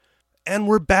And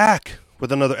we're back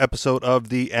with another episode of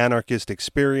the Anarchist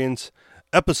Experience,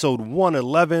 episode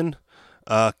 111,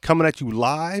 coming at you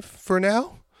live for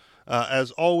now.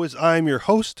 As always, I'm your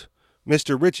host,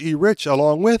 Mr. Rich E. Rich,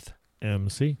 along with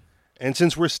MC. And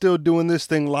since we're still doing this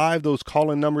thing live, those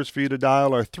call-in numbers for you to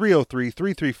dial are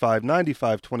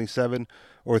 303-335-9527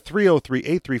 or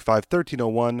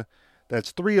 303-835-1301.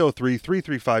 That's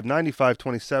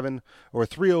 303-335-9527 or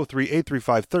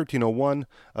 303-835-1301.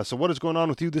 So what is going on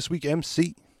with you this week,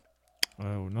 MC?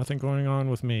 Oh, nothing going on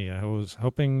with me. I was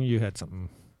hoping you had something.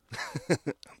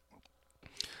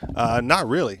 Not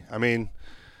really. I mean,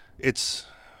 it's...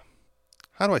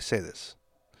 How do I say this?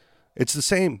 It's the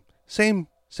same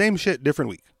shit,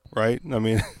 different week, right? I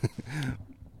mean,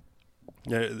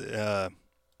 yeah,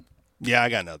 I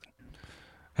got nothing.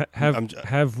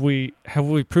 Have we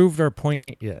proved our point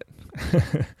yet?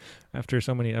 After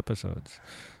so many episodes.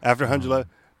 After 100,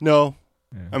 no.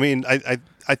 Yeah. I mean, I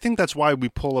think that's why we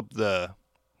pull up the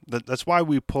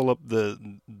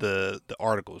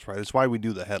articles, right? That's why we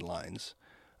do the headlines.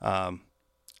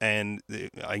 And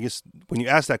I guess when you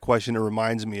ask that question, it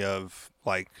reminds me of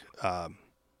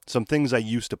some things I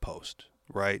used to post,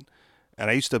 right?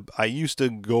 And I used to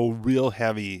go real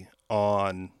heavy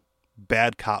on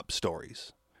bad cop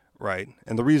stories, right?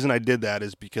 And the reason I did that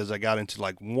is because I got into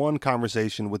one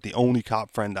conversation with the only cop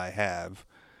friend I have,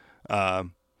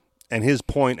 and his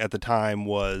point at the time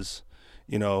was,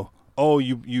 oh,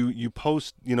 you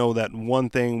post, that one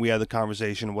thing, we had the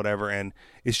conversation, whatever, and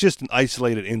it's just an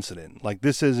isolated incident. Like,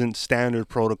 this isn't standard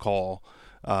protocol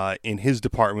in his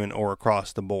department or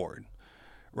across the board.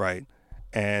 Right.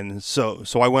 And so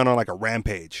I went on a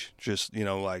rampage, just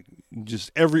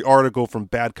every article from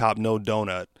Bad Cop No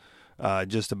Donut,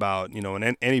 just about,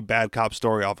 and any bad cop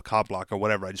story off a cop block or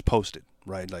whatever, I just posted,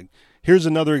 right? Like, here's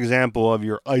another example of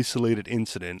your isolated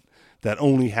incident that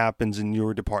only happens in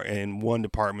your department, in one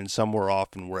department somewhere off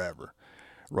and wherever.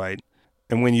 Right.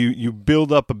 And when you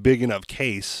build up a big enough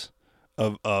case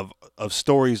of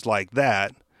stories like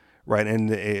that, right.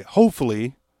 And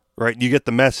hopefully, right, you get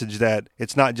the message that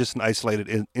it's not just an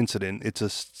isolated incident. It's a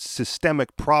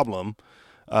systemic problem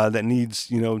that needs,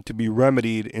 to be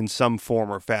remedied in some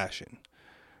form or fashion,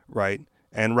 right?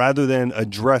 And rather than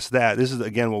address that, this is,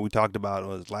 again, what we talked about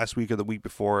was last week or the week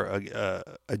before,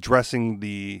 addressing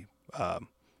the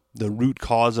root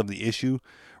cause of the issue.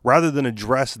 Rather than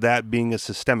address that being a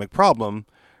systemic problem,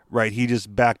 right, he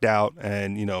just backed out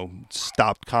and,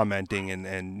 stopped commenting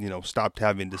and stopped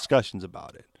having discussions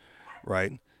about it,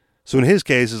 right? So in his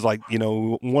case, is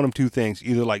one of two things: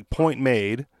 either point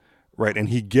made, right, and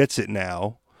he gets it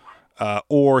now,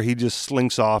 or he just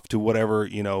slinks off to whatever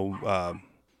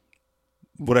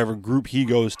whatever group he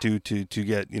goes to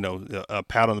get a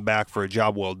pat on the back for a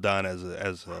job well done as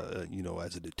a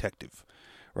detective,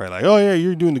 right? Like, oh yeah,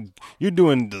 you're doing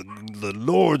the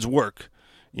Lord's work,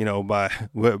 by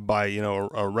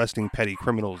arresting petty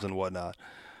criminals and whatnot,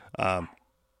 and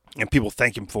people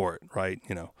thank him for it, right?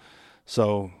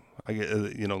 So. I get,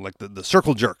 the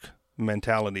circle jerk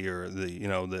mentality, or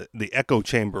the echo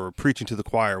chamber, or preaching to the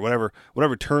choir,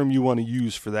 whatever term you want to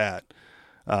use for that.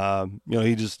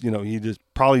 He just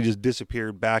probably just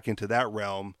disappeared back into that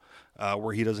realm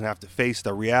where he doesn't have to face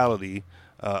the reality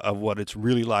of what it's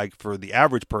really like for the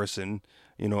average person,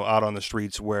 out on the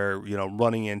streets, where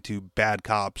running into bad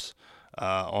cops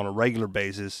on a regular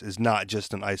basis is not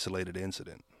just an isolated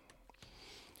incident.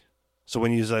 So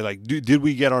when you say did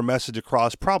we get our message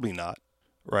across? Probably not,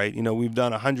 right? We've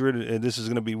done 100.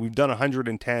 We've done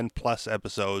 110 plus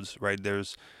episodes, right? There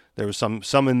was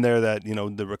some in there that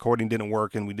the recording didn't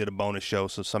work, and we did a bonus show,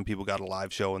 so some people got a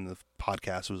live show, and the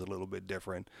podcast was a little bit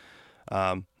different.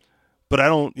 But I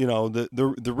don't,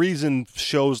 the reason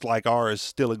shows like ours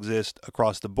still exist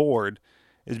across the board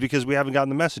is because we haven't gotten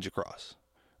the message across.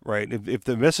 Right. If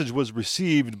the message was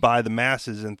received by the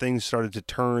masses and things started to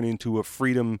turn into a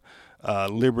freedom,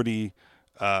 liberty,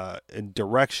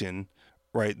 direction,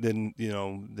 right, then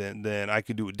then I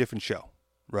could do a different show,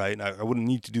 right? I wouldn't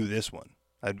need to do this one.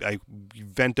 I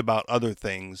vent about other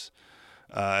things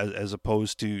as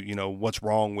opposed to what's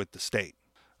wrong with the state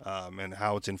and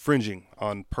how it's infringing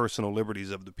on personal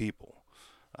liberties of the people.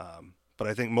 But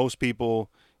I think most people,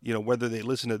 whether they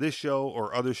listen to this show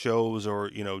or other shows, or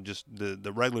just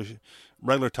the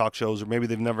regular talk shows, or maybe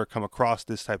they've never come across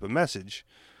this type of message,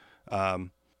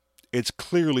 it's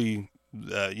clearly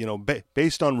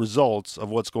based on results of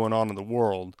what's going on in the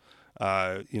world.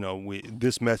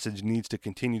 This message needs to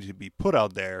continue to be put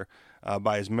out there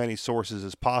by as many sources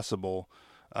as possible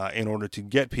in order to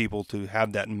get people to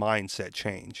have that mindset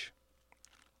change.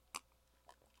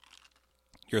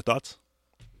 Your thoughts?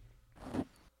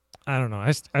 I don't know.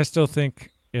 I still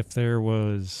think if there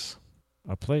was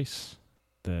a place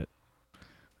that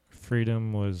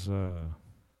freedom was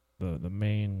the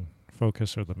main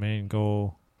focus or the main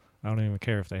goal, I don't even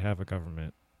care if they have a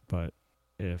government, but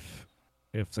if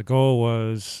the goal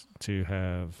was to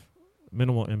have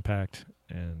minimal impact,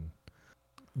 and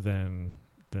then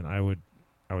I would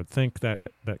think that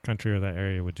that country or that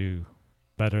area would do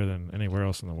better than anywhere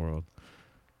else in the world.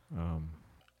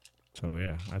 So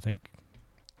yeah, I think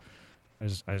I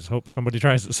just hope somebody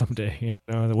tries it someday.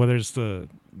 You know, whether it's the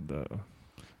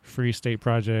Free State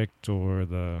Project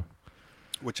or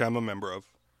which I'm a member of,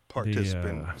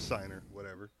 participant, signer,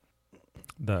 whatever.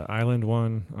 The island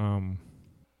one,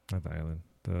 not the island,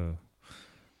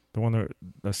 the one that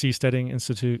the Seasteading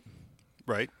Institute,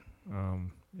 right?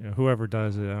 You know, whoever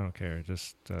does it, I don't care.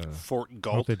 Just Fort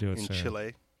Galt they do it in soon.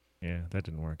 Chile. Yeah, that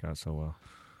didn't work out so well.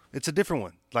 It's a different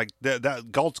one. Like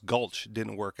that Galt's Gulch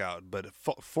didn't work out, but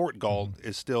Fort Galt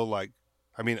is still like,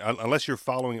 I mean, unless you're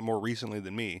following it more recently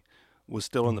than me, was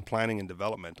still in the planning and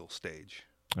developmental stage.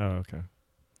 Oh, okay.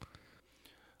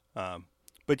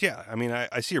 But yeah, I mean,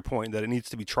 I see your point that it needs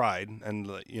to be tried, and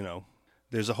you know,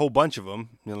 there's a whole bunch of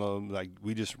them. You know, like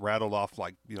we just rattled off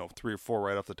like 3 or 4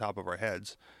 right off the top of our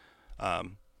heads.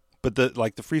 But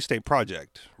the Free State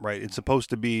Project, right? It's supposed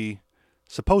to be,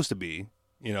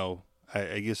 you know,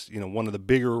 I guess one of the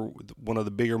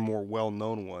bigger, more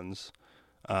well-known ones,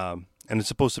 and it's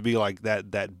supposed to be like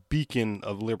that beacon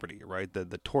of liberty, right?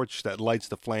 The torch that lights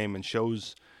the flame and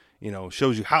shows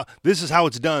you how this is how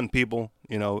it's done, people,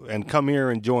 and come here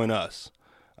and join us.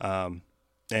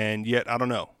 And yet I don't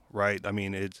know, right? I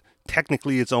mean, it's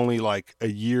only like a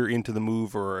year into the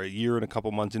move, or a year and a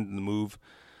couple months into the move,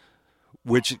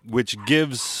 which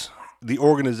gives the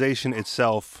organization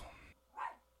itself,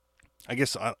 I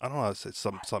guess, I don't know how to say,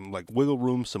 some like wiggle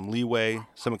room, some leeway,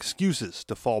 some excuses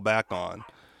to fall back on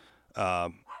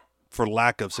for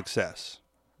lack of success,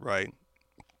 right?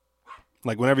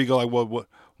 Like whenever you go like, well,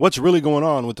 what's really going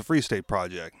on with the Free State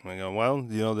Project? And I go, well,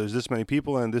 there's this many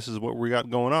people and this is what we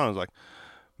got going on. It's like,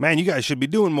 man, you guys should be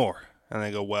doing more. And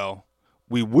they go, well,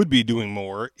 we would be doing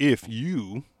more if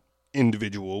you,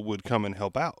 individual, would come and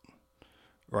help out.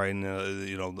 Right,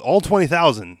 and all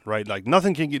 20,000, right? Like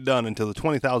nothing can get done until the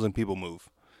 20,000 people move.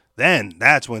 Then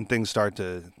that's when things start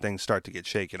to get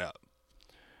shaken up,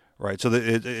 right? So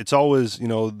it's always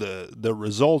the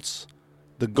results,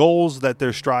 the goals that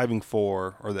they're striving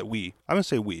for, or that I'm gonna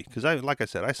say we, because like I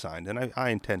said, I signed and I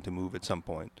intend to move at some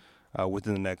point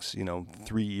within the next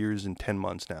 3 years and 10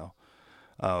 months now.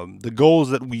 The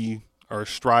goals that we are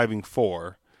striving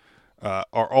for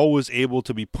are always able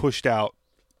to be pushed out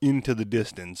into the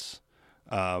distance,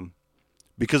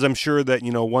 because I'm sure that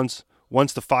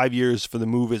once the 5 years for the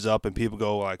move is up and people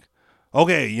go like,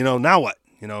 okay, now what?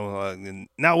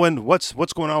 Now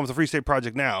what's going on with the Free State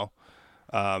Project now?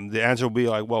 The answer will be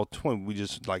like, well, we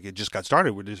just it just got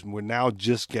started. We're now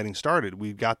just getting started.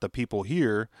 We've got the people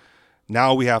here.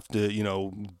 Now we have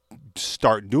to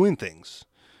start doing things.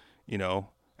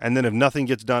 And then if nothing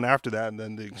gets done after that,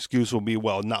 then the excuse will be,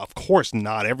 well, of course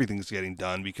not everything's getting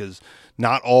done, because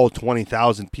not all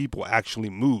 20,000 people actually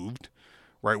moved,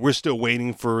 right? We're still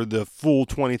waiting for the full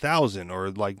 20,000, or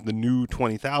like the new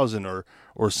 20,000,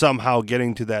 or somehow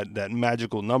getting to that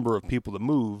magical number of people to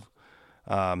move.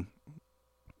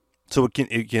 So it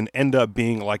can end up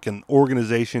being like an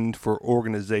organization for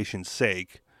organization's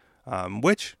sake,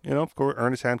 which, of course,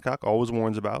 Ernest Hancock always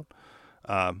warns about.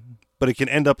 But it can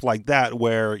end up like that,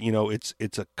 where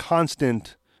it's a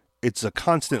constant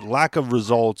lack of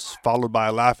results followed by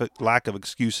a lack of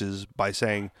excuses, by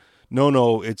saying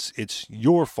no, it's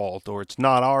your fault, or it's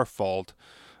not our fault.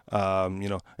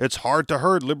 It's hard to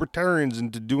herd libertarians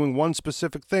into doing one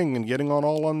specific thing and getting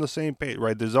all on the same page,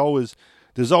 right? There's always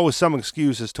some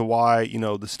excuse as to why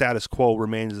the status quo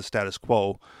remains the status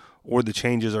quo, or the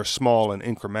changes are small and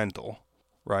incremental,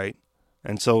 right?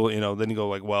 And so, then you go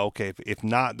like, well, okay, if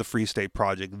not the Free State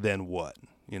Project, then what?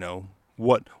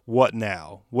 What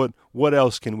now? What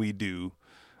else can we do,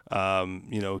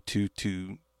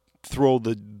 to throw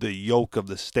the yoke of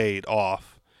the state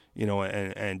off,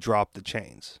 and drop the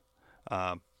chains?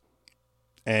 Well,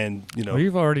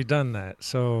 you've already done that.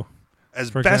 So, as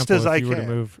best as I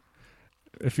can.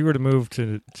 If you were to move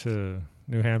to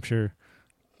New Hampshire,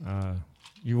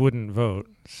 you wouldn't vote.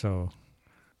 So,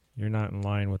 you're not in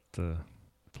line with the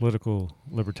political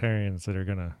libertarians that are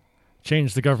going to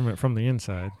change the government from the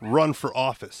inside. Run for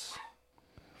office.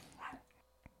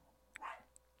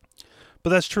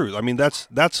 But that's true. I mean, that's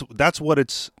what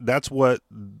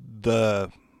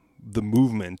the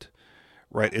movement,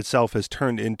 right, itself has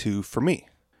turned into for me,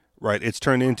 right? It's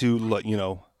turned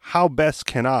into, how best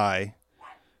can I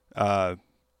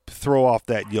throw off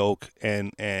that yoke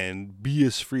and be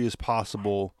as free as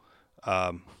possible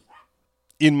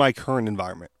in my current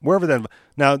environment, wherever that.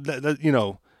 Now,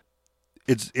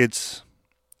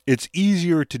 it's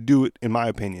easier to do it, in my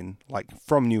opinion, like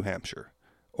from New Hampshire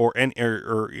or in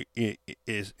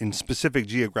specific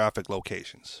geographic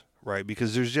locations, right?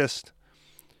 Because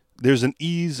there's an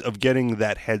ease of getting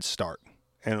that head start.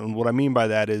 And what I mean by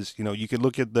that is, you could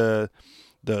look at the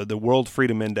World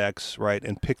Freedom Index, right,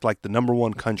 and pick like the number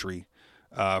one country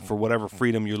for whatever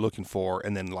freedom you're looking for,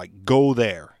 and then like go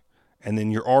there, and then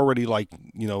you're already like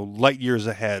light years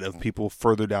ahead of people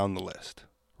further down the list,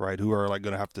 right, who are like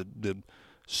going to have to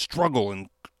struggle and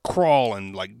crawl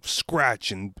and like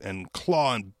scratch and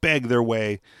claw and beg their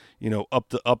way, up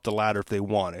the ladder if they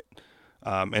want it.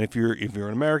 And if you're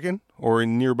an American or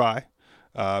in nearby,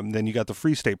 then you got the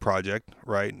Free State Project,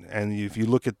 right? And if you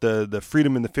look at the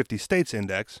Freedom in the 50 States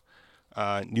Index,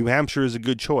 New Hampshire is a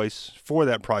good choice for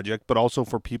that project, but also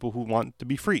for people who want to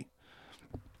be free.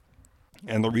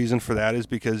 And the reason for that is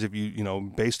because if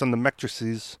based on the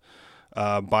matrices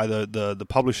by the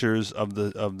publishers of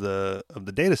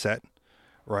the data set,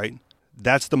 right,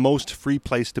 that's the most free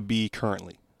place to be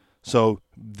currently. So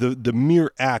the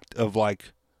mere act of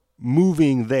like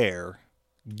moving there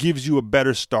gives you a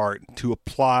better start to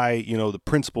apply, the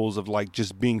principles of like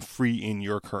just being free in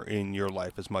your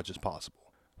life as much as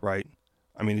possible, right?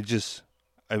 I mean, is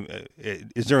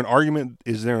there an argument?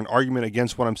 Is there an argument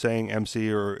against what I'm saying,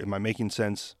 MC, or am I making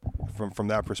sense from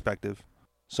that perspective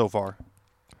so far?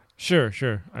 Sure.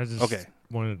 I just okay.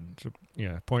 wanted to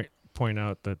point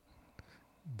out that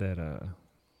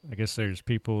I guess there's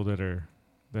people that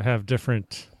have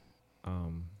different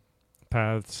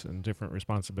paths and different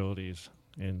responsibilities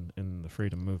in the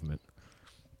freedom movement.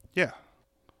 Yeah.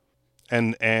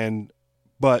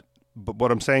 But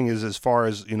what I'm saying is, as far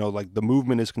as like the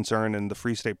movement is concerned, and the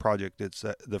Free State Project,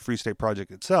 the Free State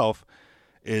Project itself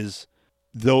is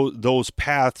those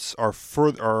paths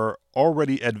are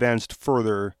already advanced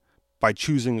further by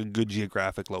choosing a good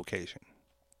geographic location,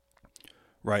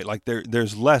 right? Like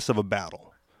there's less of a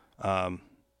battle, and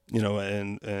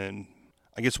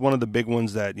I guess one of the big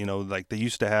ones that, like they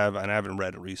used to have, and I haven't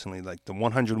read it recently, like the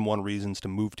 101 reasons to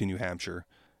move to New Hampshire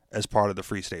as part of the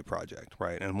Free State Project,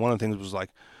 right? And one of the things was like,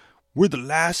 we're the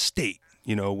last state,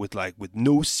 with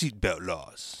no seatbelt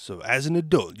laws. So as an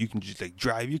adult, you can just like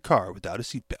drive your car without a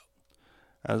seatbelt.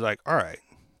 I was like, all right,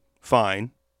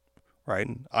 fine, right?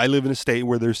 I live in a state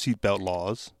where there's seatbelt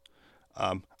laws.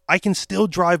 I can still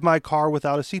drive my car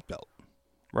without a seatbelt,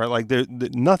 right? Like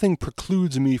nothing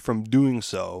precludes me from doing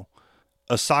so,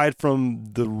 aside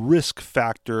from the risk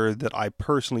factor that I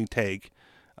personally take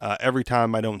every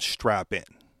time I don't strap in,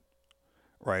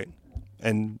 right?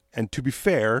 And to be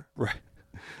fair, right,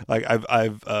 like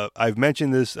I've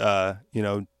mentioned this,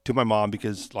 to my mom,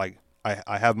 because like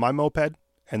I have my moped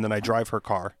and then I drive her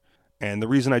car, and the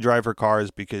reason I drive her car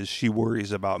is because she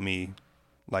worries about me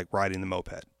like riding the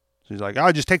moped. She's like,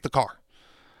 just take the car.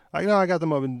 I got the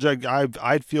moped.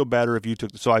 I'd feel better if you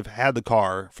took. So I've had the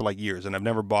car for like years, and I've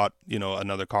never bought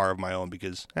another car of my own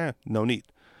because no need.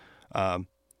 But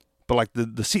like the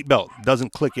seatbelt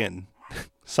doesn't click in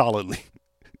solidly.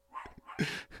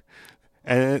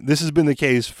 And this has been the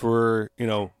case for,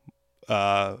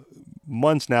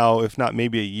 months now, if not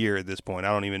maybe a year at this point. I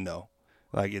don't even know.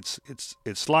 Like it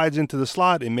slides into the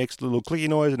slot, it makes a little clicky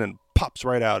noise, and then pops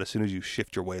right out as soon as you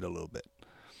shift your weight a little bit.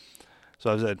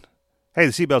 So I said, hey,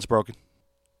 the seatbelt's broken.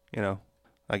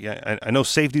 Like I know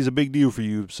safety's a big deal for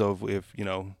you. So if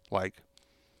like,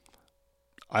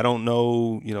 I don't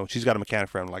know, she's got a mechanic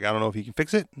friend. Like, I don't know if he can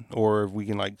fix it, or if we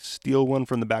can like steal one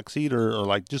from the back seat, or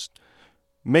like just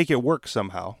make it work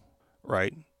somehow,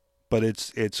 right? But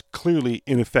it's clearly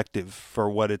ineffective for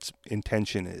what its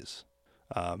intention is.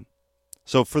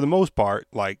 So for the most part,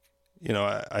 like,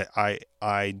 I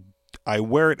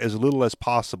wear it as little as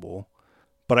possible,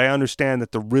 but I understand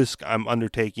that the risk I'm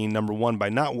undertaking, number one, by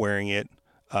not wearing it,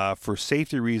 for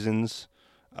safety reasons,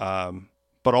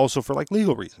 but also for like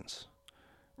legal reasons,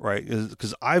 right?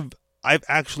 Because I've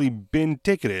actually been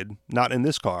ticketed, not in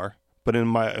this car, but in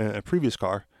my previous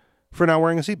car, for not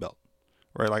wearing a seatbelt,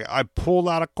 right? Like I pulled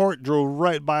out of court, drove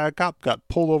right by a cop, got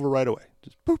pulled over right away,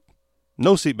 just boop,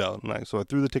 no seatbelt. Like, so I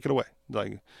threw the ticket away.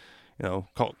 Like,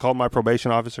 called my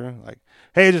probation officer, like,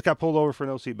 hey, I just got pulled over for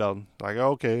no seatbelt. Like,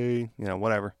 okay,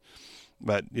 whatever.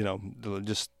 But,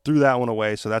 just threw that one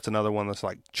away. So that's another one that's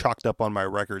like chalked up on my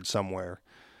record somewhere,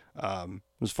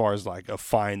 as far as like a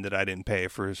fine that I didn't pay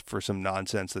for some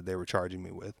nonsense that they were charging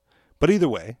me with. But either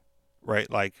way, right,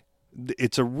 like,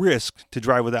 it's a risk to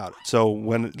drive without it. So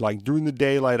when, like, during the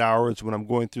daylight hours, when I'm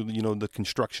going through, the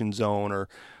construction zone,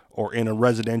 or in a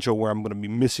residential where I'm going to be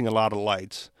missing a lot of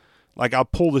lights, like I'll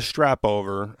pull the strap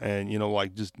over and,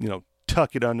 like just,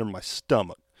 tuck it under my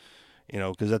stomach,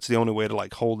 because that's the only way to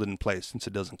like hold it in place since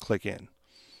it doesn't click in.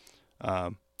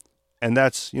 And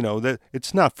that's, that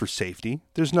it's not for safety.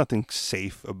 There's nothing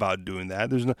safe about doing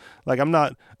that. There's no, like, I'm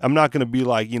not going to be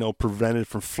like, prevented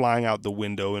from flying out the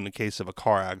window in the case of a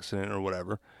car accident or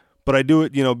whatever. But I do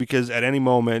it, because at any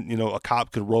moment, a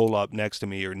cop could roll up next to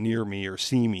me or near me or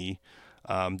see me,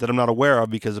 that I'm not aware of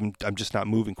because I'm just not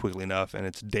moving quickly enough and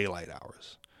it's daylight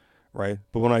hours, right?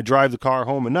 But when I drive the car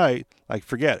home at night, like,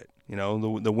 forget it.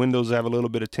 The windows have a little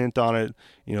bit of tint on it.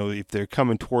 If they're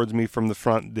coming towards me from the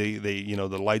front, they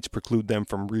the lights preclude them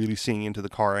from really seeing into the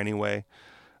car anyway.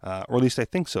 Or at least I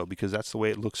think so, because that's the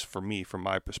way it looks for me from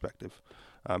my perspective.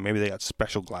 Maybe they got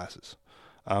special glasses.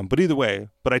 But either way,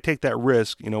 I take that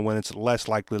risk, when it's less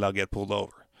likely that I'll get pulled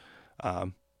over.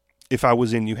 If I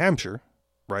was in New Hampshire,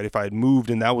 right, if I had moved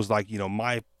and that was like,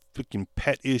 my freaking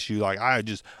pet issue, like I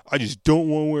just don't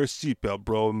want to wear a seatbelt,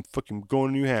 bro. I'm fucking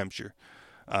going to New Hampshire.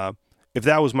 If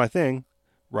that was my thing,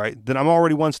 right, then I'm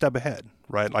already one step ahead,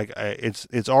 right? Like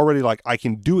it's already like I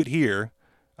can do it here,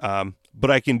 but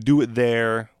I can do it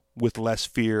there with less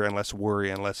fear and less worry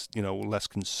and less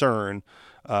concern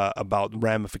about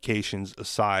ramifications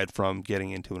aside from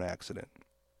getting into an accident.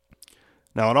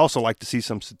 Now, I'd also like to see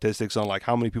some statistics on like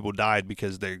how many people died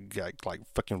because they like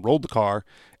fucking rolled the car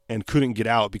and couldn't get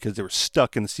out because they were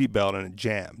stuck in the seatbelt and it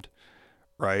jammed,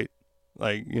 right?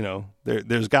 Like,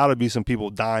 there's got to be some people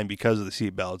dying because of the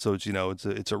seatbelt. So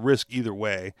it's a risk either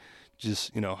way.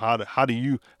 Just, how do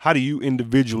you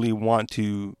individually want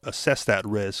to assess that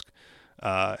risk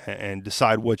and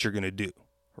decide what you're going to do,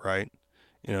 right?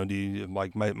 Do you,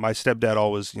 like my stepdad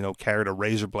always, carried a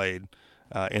razor blade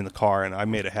in the car, and I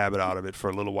made a habit out of it for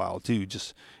a little while too.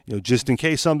 Just, just in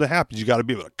case something happens, you got to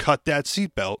be able to cut that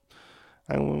seatbelt.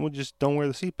 And we'll just don't wear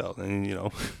the seatbelt, and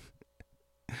if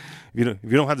you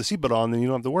don't have the seatbelt on, then you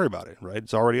don't have to worry about it, right?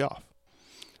 It's already off.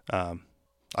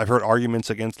 I've heard arguments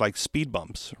against like speed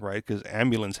bumps, right? Because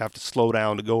ambulance have to slow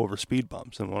down to go over speed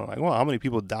bumps, and we're like, well, how many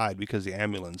people died because the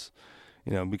ambulance,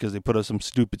 because they put us some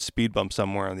stupid speed bump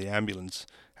somewhere, and the ambulance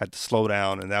had to slow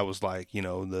down, and that was like,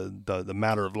 the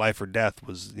matter of life or death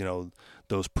was,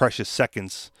 those precious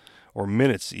seconds or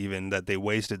minutes even that they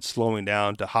wasted slowing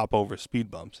down to hop over speed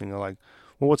bumps. And you're like,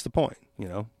 well, what's the point?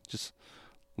 Just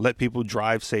let people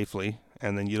drive safely,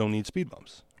 and then you don't need speed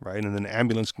bumps, right? And then the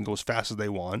ambulance can go as fast as they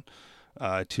want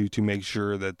to make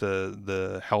sure that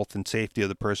the health and safety of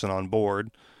the person on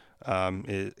board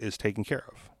is taken care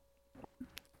of.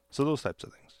 So those types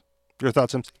of things. Your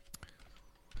thoughts, MC?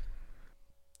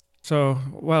 So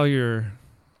while you're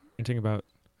thinking about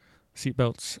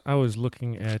seatbelts, I was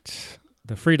looking at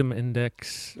the Freedom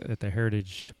Index at the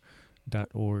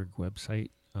heritage.org website.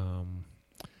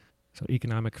 So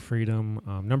economic freedom.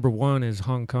 Number one is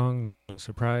Hong Kong, no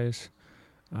surprise.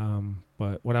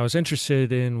 But what I was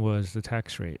interested in was the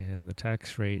tax rate. And the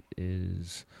tax rate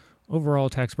is overall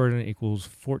tax burden equals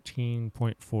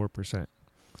 14.4%.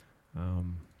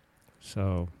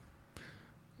 So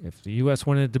if the U.S.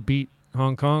 wanted to beat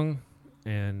Hong Kong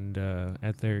and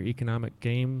at their economic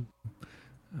game,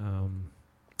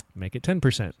 make it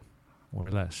 10% or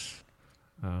less.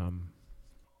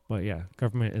 But yeah,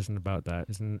 government isn't about that.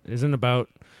 Isn't about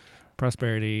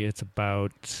prosperity. It's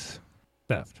about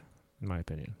theft, in my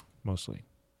opinion, mostly.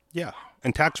 Yeah,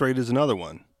 and tax rate is another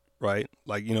one, right?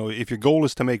 Like, if your goal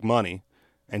is to make money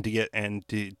and to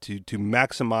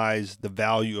maximize the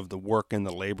value of the work and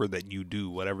the labor that you do,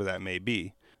 whatever that may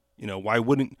be, why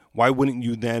wouldn't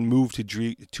you then move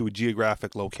to a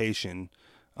geographic location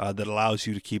that allows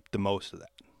you to keep the most of that?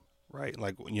 Right,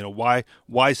 like why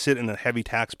sit in a heavy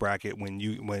tax bracket when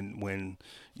you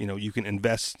can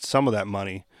invest some of that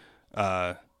money,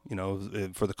 for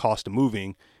the cost of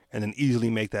moving, and then easily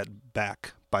make that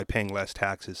back by paying less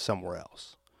taxes somewhere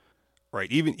else,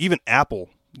 right? Even Apple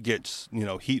gets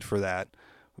heat for that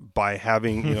by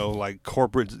having like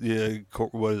corporate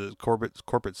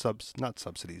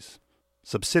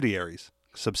subsidiaries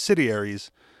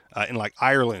in like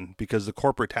Ireland, because the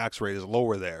corporate tax rate is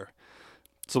lower there.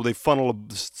 So they funnel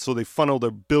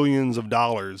their billions of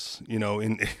dollars,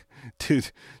 to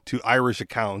Irish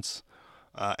accounts,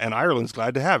 and Ireland's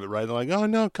glad to have it, right? They're like, oh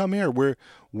no, come here, we're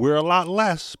a lot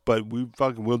less, but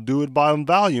we'll do it by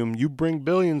volume. You bring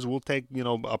billions, we'll take a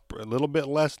little bit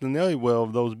less than they will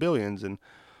of those billions, and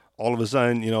all of a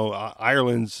sudden,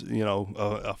 Ireland's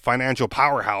a financial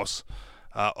powerhouse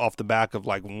off the back of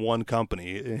like one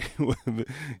company.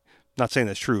 Not saying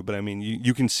that's true, but I mean,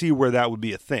 you can see where that would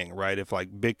be a thing, right? If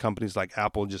like big companies like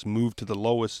Apple just moved to the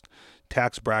lowest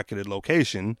tax bracketed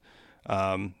location,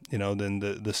 then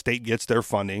the state gets their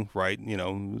funding, right?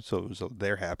 So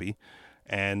they're happy,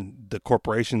 and the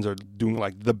corporations are doing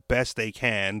like the best they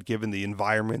can given the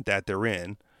environment that they're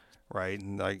in, right?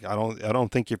 And like I don't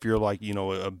think if you're like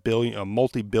a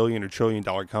multi-billion or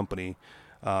trillion-dollar company,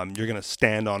 you're going to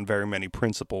stand on very many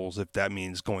principles if that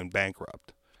means going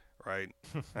bankrupt, right?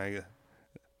 I,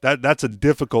 that's a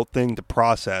difficult thing to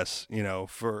process,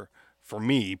 for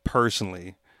me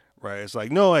personally, right? It's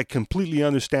like, no, I completely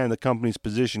understand the company's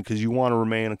position because you want to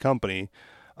remain a company,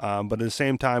 but at the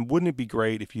same time, wouldn't it be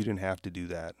great if you didn't have to do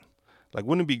that? Like,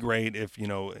 wouldn't it be great if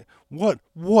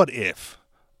what if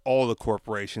all the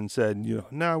corporations said,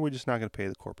 no, we're just not going to pay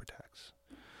the corporate tax.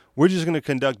 We're just going to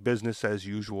conduct business as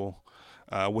usual,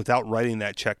 without writing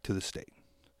that check to the state,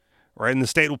 right? And the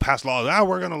state will pass laws.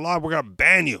 We're going to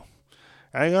ban you.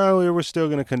 We're still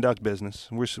going to conduct business.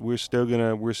 We're still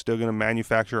gonna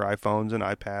manufacture iPhones and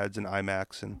iPads and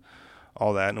iMacs and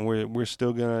all that, and we're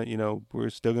still gonna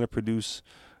produce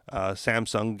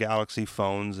Samsung Galaxy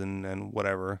phones and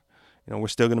whatever. We're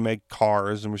still gonna make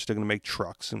cars, and we're still gonna make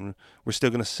trucks, and we're still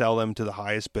gonna sell them to the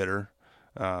highest bidder.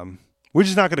 We're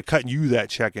just not gonna cut you that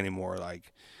check anymore.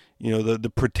 Like,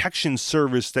 the protection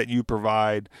service that you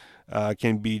provide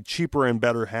can be cheaper and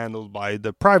better handled by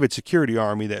the private security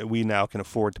army that we now can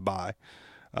afford to buy.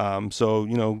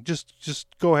 So just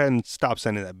go ahead and stop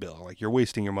sending that bill. Like, you're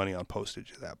wasting your money on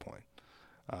postage at that point.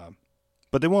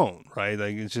 But they won't, right?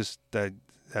 Like, it's just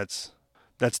that's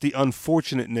the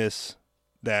unfortunateness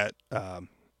that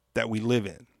that we live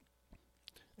in.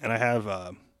 And I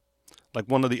have like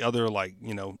one of the other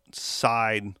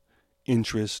side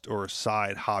interest or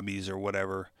side hobbies or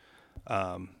whatever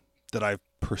that I've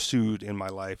pursued in my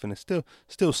life, and I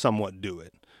still somewhat do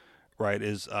it, right?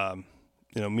 Is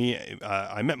me.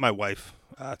 I met my wife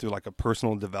through like a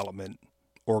personal development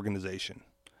organization,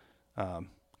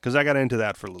 because I got into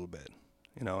that for a little bit,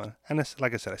 and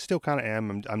like I said, I still kind of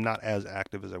am. I'm not as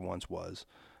active as I once was.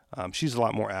 She's a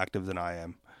lot more active than I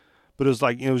am, but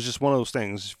it was just one of those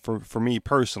things for me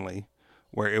personally,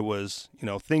 where it was,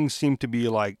 things seemed to be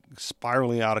like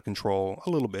spiraling out of control a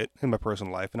little bit in my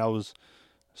personal life, and I was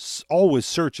always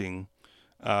searching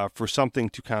for something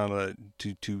to kind of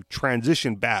to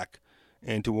transition back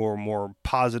into a more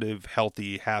positive,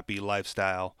 healthy, happy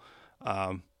lifestyle.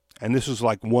 And this was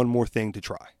like one more thing to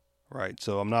try, right?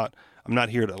 So I'm not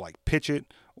here to like pitch it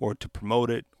or to promote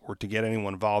it or to get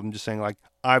anyone involved. I'm just saying, like,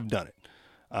 I've done it.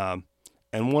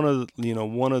 And one of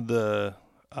the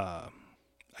I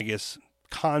guess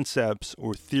concepts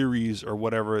or theories or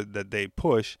whatever that they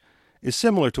push is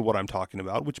similar to what I'm talking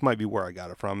about, which might be where I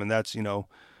got it from. And that's, you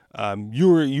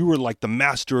were like the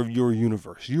master of your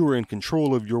universe. You were in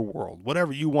control of your world.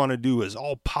 Whatever you want to do is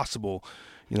all possible.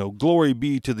 Glory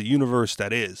be to the universe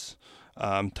that is,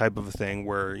 type of a thing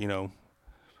where,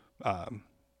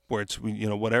 where it's,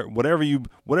 whatever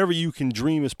you can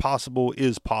dream is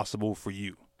possible for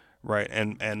you. Right.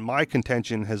 And my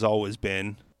contention has always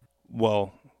been,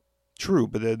 well, true,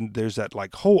 but then there's that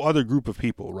like whole other group of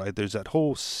people, right? There's that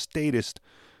whole statist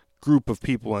group of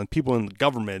people and people in the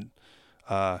government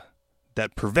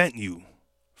that prevent you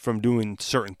from doing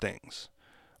certain things,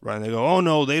 right? And they go, oh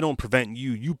no, they don't prevent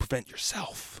you, you prevent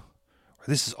yourself. Or,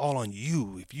 this is all on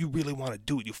you. If you really want to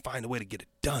do it, you'll find a way to get it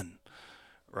done,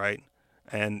 right?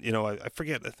 And I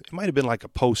forget, it might have been like a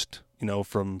post,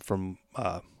 from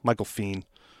Michael Feen.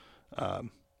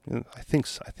 I think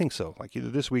so. Like either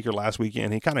this week or last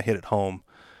weekend, he kind of hit it home,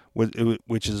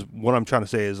 which is what I'm trying to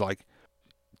say is like,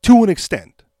 to an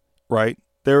extent, right?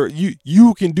 There,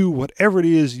 you can do whatever it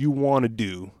is you want to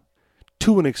do,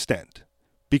 to an extent,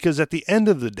 because at the end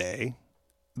of the day,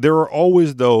 there are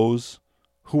always those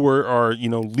who are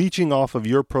leeching off of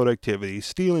your productivity,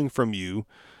 stealing from you,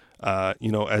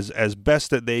 as best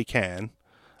that they can,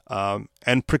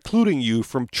 and precluding you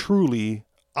from truly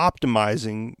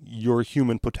optimizing your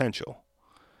human potential.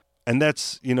 And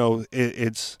that's,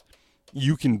 it's,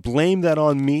 you can blame that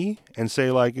on me and say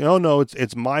like, no,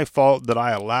 it's my fault that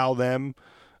I allow them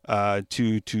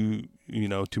to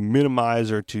minimize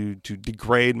or to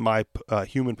degrade my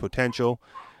human potential,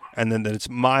 and then that it's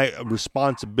my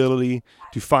responsibility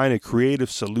to find a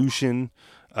creative solution,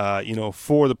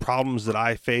 for the problems that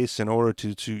I face in order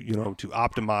to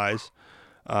optimize.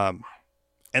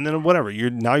 And then whatever, you're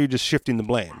just shifting the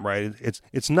blame, right?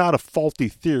 It's not a faulty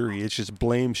theory. It's just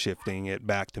blame shifting it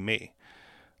back to me,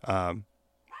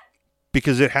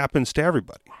 because it happens to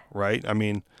everybody, right? I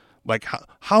mean, like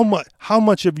how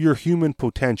much of your human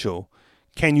potential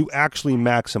can you actually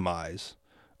maximize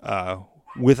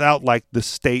without like the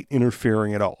state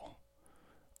interfering at all,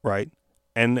 right?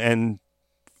 And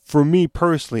for me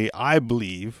personally, I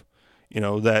believe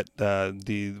that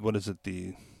what is it,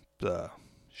 the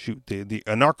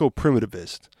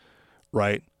anarcho-primitivist,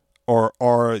 right,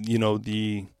 are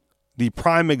the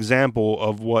prime example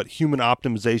of what human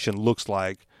optimization looks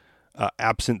like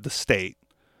absent the state,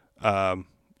 while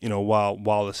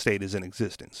the state is in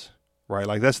existence, right?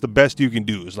 Like that's the best you can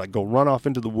do is like go run off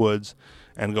into the woods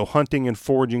and go hunting and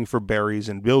foraging for berries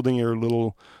and building your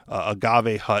little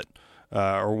agave hut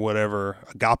or whatever,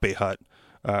 agape hut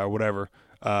or whatever,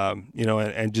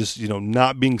 and just,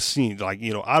 not being seen, like,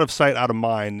 out of sight, out of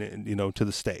mind, to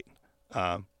the state.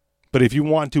 But if you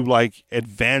want to like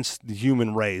advance the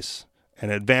human race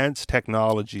and advance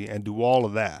technology and do all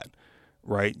of that,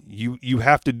 right, you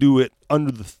have to do it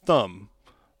under the thumb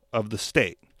of the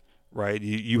state, right?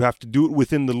 You have to do it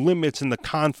within the limits and the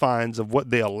confines of what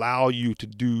they allow you to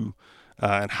do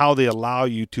and how they allow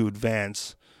you to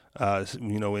advance,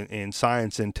 in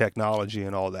science and technology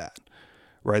and all that,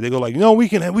 right? They go like, no, we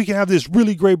can have this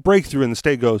really great breakthrough, and the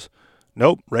state goes,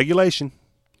 nope, regulation.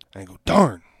 And I go,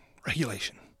 darn,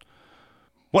 regulation.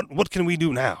 What can we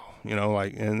do now?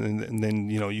 And then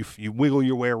you wiggle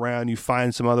your way around, you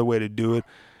find some other way to do it,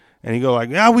 and you go like,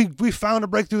 yeah, we found a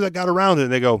breakthrough that got around it.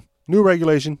 And they go, new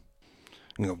regulation.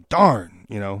 And you go, darn,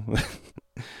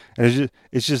 and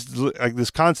it's just like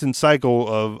this constant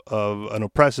cycle of an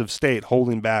oppressive state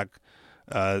holding back,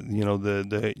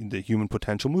 the human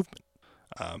potential movement,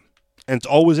 and it's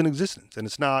always in existence. And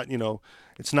it's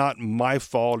not my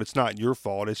fault. It's not your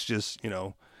fault. It's just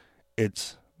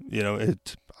it's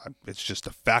just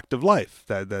a fact of life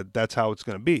that's how it's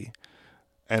going to be.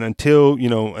 And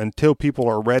until people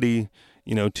are ready,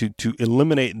 to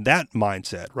eliminate that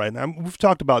mindset, right? Now, we've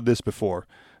talked about this before,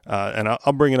 and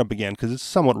I'll bring it up again because it's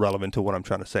somewhat relevant to what I'm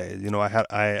trying to say.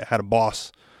 I had a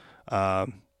boss,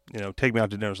 take me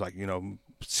out to dinner. It was like,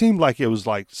 seemed like it was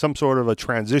like some sort of a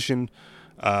transition,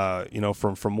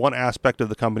 from one aspect of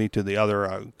the company to the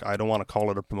other. I don't want to call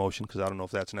it a promotion because I don't know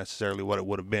if that's necessarily what it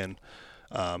would have been.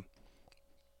 But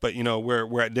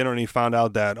we're at dinner and he found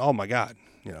out that, oh my God,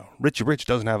 Richie Rich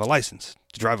doesn't have a license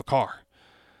to drive a car.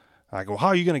 I go, well, how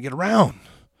are you going to get around?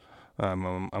 I'm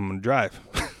going to drive.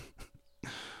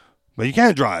 But you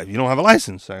can't drive. You don't have a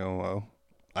license. I go, well,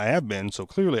 I have been, so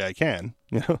clearly I can.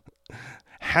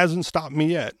 Hasn't stopped me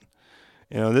yet.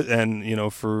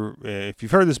 For if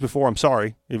you've heard this before, I'm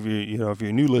sorry. If you're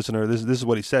a new listener, this is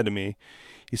what he said to me.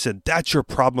 He said, that's your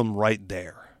problem right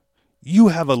there. You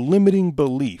have a limiting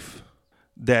belief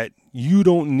that you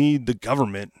don't need the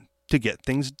government to get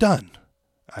things done.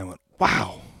 I went,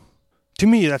 wow. To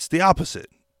me, that's the opposite,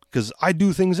 because I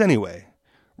do things anyway,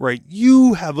 right?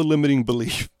 You have a limiting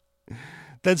belief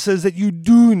that says that you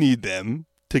do need them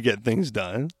to get things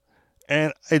done,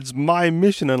 and it's my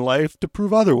mission in life to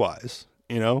prove otherwise,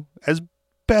 as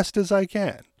best as I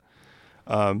can.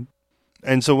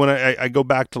 And so when I go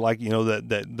back to like,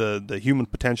 the human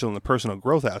potential and the personal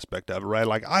growth aspect of it, right?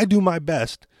 Like I do my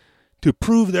best to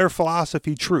prove their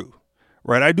philosophy true,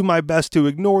 right? I do my best to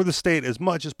ignore the state as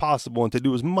much as possible and to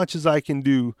do as much as I can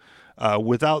do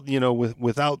without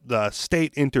the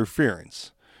state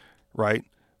interference, right?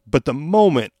 But the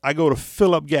moment I go to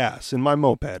fill up gas in my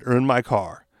moped or in my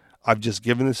car, I've just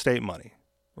given the state money,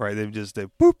 right? They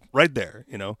boop right there,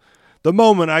 The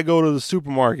moment I go to the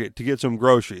supermarket to get some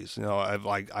groceries,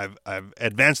 I've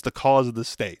advanced the cause of the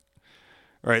state.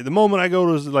 Right. The moment I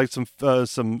go to like some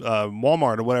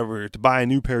Walmart or whatever to buy a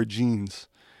new pair of jeans,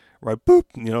 right? Boop.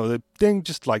 The thing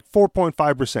just like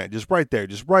 4.5%, just right there,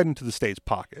 just right into the state's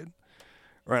pocket.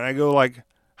 Right. And I go like,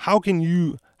 how can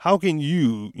you,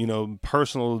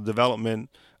 personal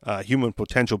development, human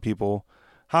potential people,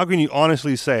 how can you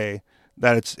honestly say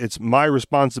that it's my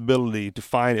responsibility to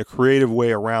find a creative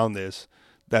way around this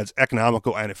that's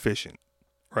economical and efficient,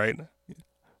 right?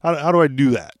 How do I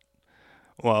do that?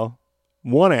 Well,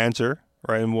 one answer,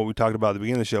 right, and what we talked about at the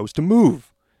beginning of the show, is to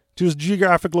move to a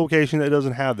geographic location that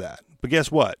doesn't have that. But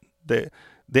guess what? They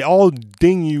all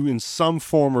ding you in some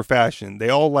form or fashion. They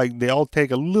all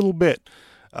take a little bit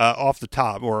off the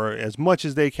top, or as much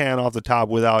as they can off the top,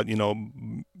 without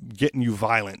getting you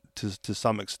violent to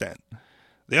some extent.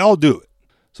 They all do it.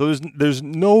 So there's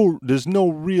no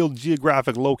real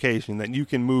geographic location that you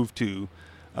can move to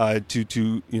get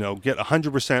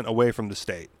 100% away from the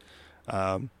state.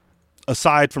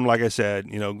 Aside from, like I said,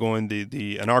 going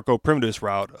the anarcho-primitivist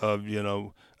route of,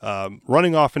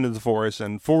 running off into the forest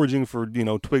and foraging for,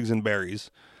 twigs and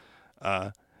berries.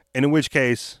 And in which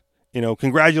case,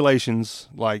 congratulations,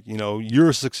 like,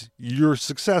 you're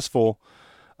successful.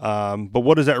 But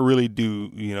what does that really do,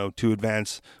 to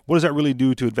advance? What does that really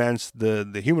do to advance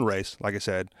the human race, like I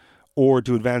said, or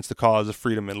to advance the cause of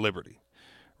freedom and liberty?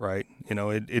 right?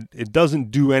 It doesn't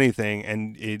do anything,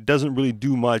 and it doesn't really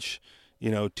do much,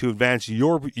 to advance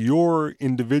your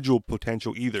individual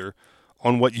potential either,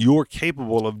 on what you're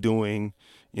capable of doing,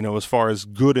 as far as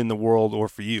good in the world or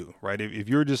for you, right? If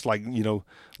you're just like,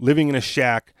 living in a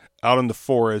shack out in the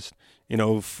forest,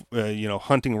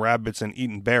 hunting rabbits and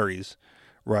eating berries,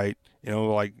 right?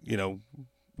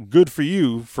 Good for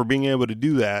you for being able to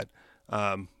do that.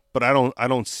 But I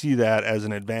don't see that as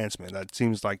an advancement. That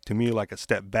seems like to me like a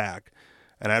step back,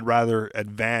 and I'd rather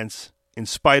advance in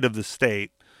spite of the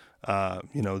state,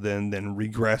 than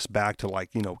regress back to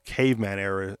like caveman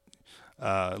era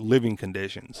living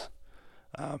conditions.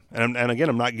 And again,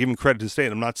 I'm not giving credit to the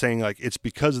state. I'm not saying like it's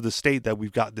because of the state that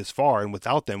we've got this far, and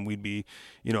without them we'd be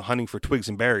hunting for twigs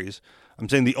and berries. I'm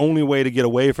saying the only way to get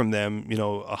away from them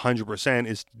 100%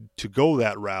 is to go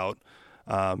that route.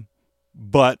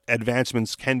 But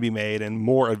advancements can be made, and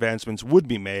more advancements would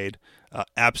be made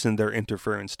absent their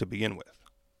interference to begin with.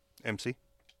 MC?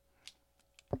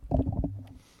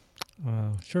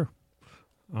 Sure.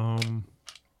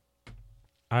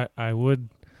 I would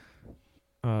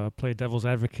play devil's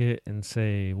advocate and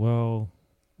say, well,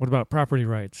 what about property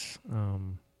rights?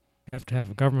 You have to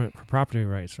have a government for property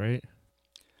rights, right?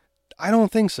 I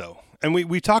don't think so. And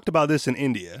we talked about this in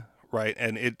India, right?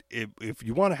 And if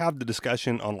you want to have the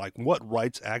discussion on like what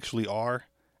rights actually are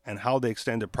and how they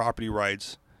extend to property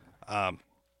rights,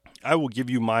 I will give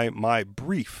you my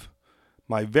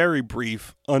very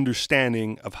brief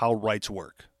understanding of how rights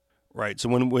work, right? So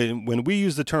when we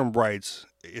use the term rights,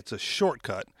 it's a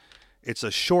shortcut. It's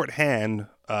a shorthand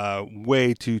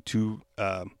way to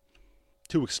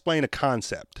explain a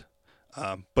concept.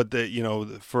 But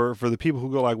for the people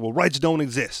who go like, well, rights don't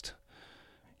exist.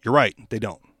 You're right, they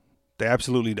don't. They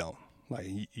absolutely don't. Like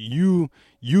you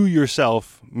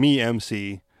yourself, me,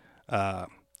 MC,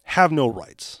 have no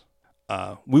rights.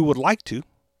 We would like to,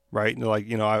 right?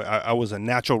 Like I was a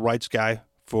natural rights guy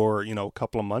for a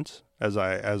couple of months as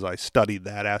I studied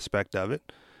that aspect of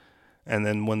it. And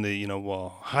then when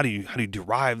how do you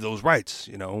derive those rights?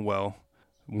 Well,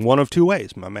 one of two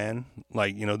ways, my man.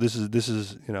 Like, this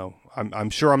is I'm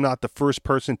sure I'm not the first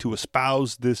person to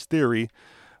espouse this theory,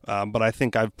 but I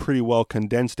think I've pretty well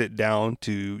condensed it down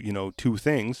to, two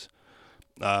things.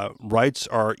 Rights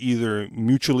are either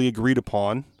mutually agreed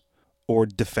upon or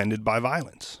defended by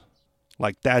violence.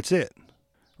 Like, that's it,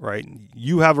 right?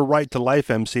 You have a right to life,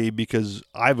 MC, because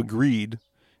I've agreed,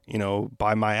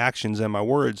 by my actions and my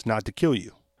words not to kill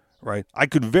you, right? I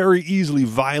could very easily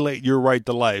violate your right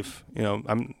to life.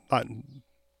 I'm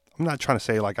not trying to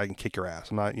say like I can kick your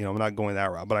ass. I'm not going that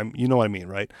route, but you know what I mean,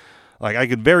 right? Like I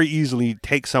could very easily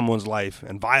take someone's life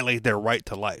and violate their right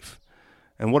to life.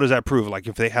 And what does that prove? Like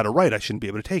if they had a right, I shouldn't be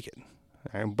able to take it.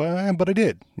 But I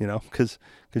did, because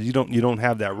you don't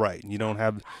have that right. You don't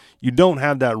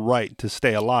have that right to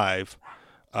stay alive.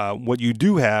 What you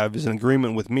do have is an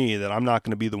agreement with me that I'm not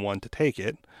going to be the one to take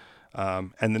it.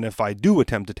 And then if I do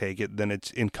attempt to take it, then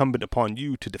it's incumbent upon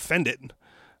you to defend it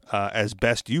as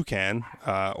best you can,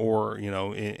 or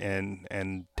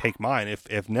and take mine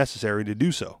if necessary to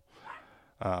do so.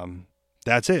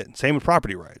 That's it. Same with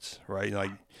property rights, right?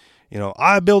 Like,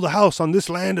 I build a house on this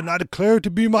land and I declare it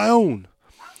to be my own.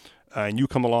 And you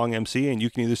come along, MC, and you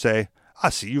can either say, I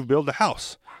see you've built a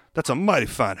house. That's a mighty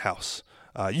fine house.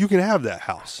 You can have that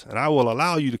house, and I will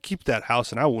allow you to keep that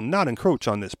house, and I will not encroach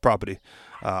on this property.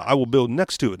 I will build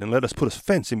next to it and let us put a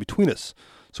fence in between us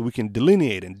so we can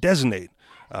delineate and designate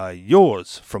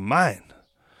yours from mine,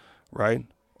 right?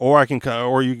 Or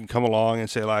you can come along and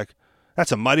say like,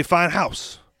 that's a mighty fine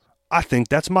house. I think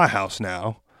that's my house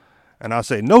now. And I'll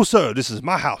say, no, sir, this is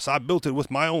my house. I built it with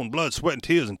my own blood, sweat, and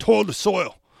tears and toiled the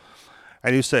soil.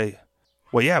 And you say,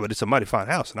 well, yeah, but it's a mighty fine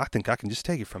house, and I think I can just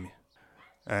take it from you.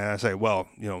 And I say, well,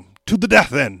 to the death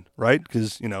then, right?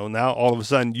 Because, now all of a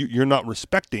sudden you're not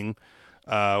respecting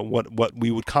what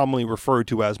we would commonly refer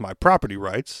to as my property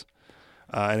rights.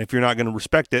 And if you're not going to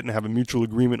respect it and have a mutual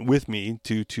agreement with me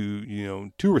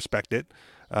to respect it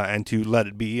and to let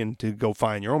it be and to go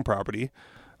find your own property,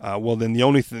 well, then the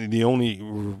only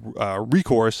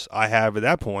recourse I have at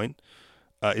that point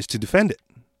is to defend it,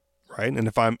 right? And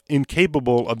if I'm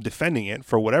incapable of defending it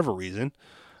for whatever reason,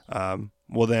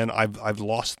 well, then I've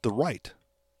lost the right,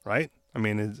 right? I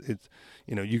mean, it's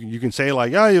you can say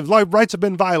like, oh, your rights have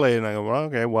been violated. And I go, well,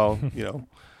 okay, well,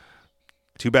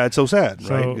 too bad, so sad,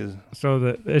 right? So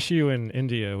the issue in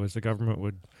India was the government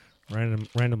would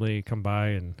randomly come by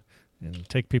and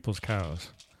take people's cows.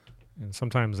 And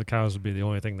sometimes the cows would be the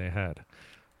only thing they had.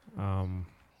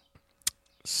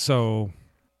 So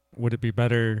would it be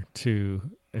better to,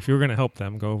 if you were going to help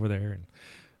them, go over there and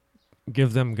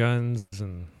give them guns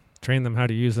and train them how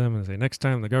to use them, and say next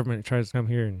time the government tries to come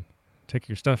here and take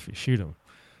your stuff, you shoot them.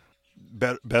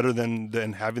 Better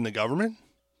than having the government?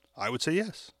 I would say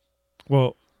yes.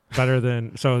 Well, better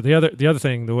than so the other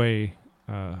thing, the way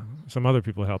some other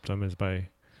people helped them is by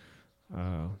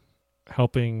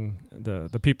helping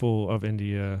the people of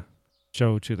India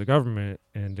show to the government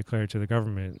and declare to the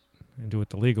government and do it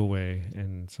the legal way.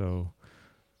 And so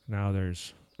now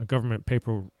there's a government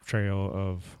paper trail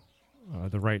of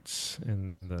the rights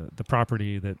and the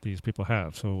property that these people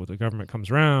have. So the government comes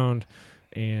around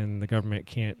and the government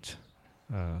can't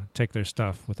take their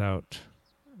stuff without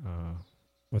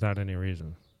any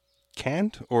reason.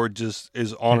 Can't, or just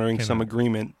is honoring Cannot. some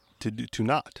agreement to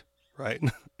not, right?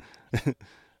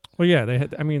 Well, yeah,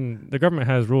 the government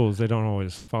has rules. They don't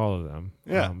always follow them.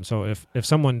 Yeah. So if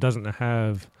someone doesn't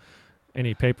have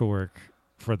any paperwork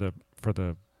for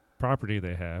the property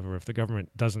they have, or if the government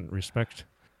doesn't respect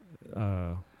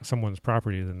someone's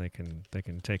property, then they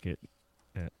can take it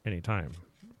at any time.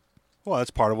 Well,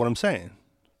 that's part of what I'm saying,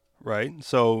 right?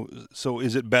 So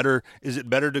is it better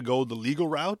to go the legal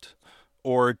route,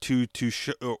 or to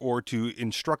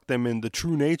instruct them in the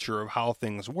true nature of how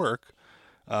things work,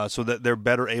 so that they're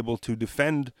better able to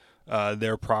defend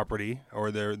their property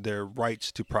or their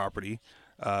rights to property,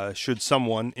 should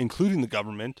someone, including the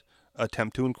government,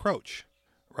 attempt to encroach,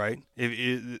 right?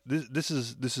 This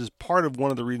is part of one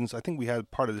of the reasons. I think we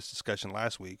had part of this discussion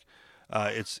last week.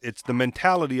 It's the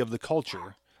mentality of the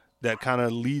culture that kind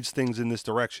of leads things in this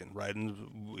direction, right? And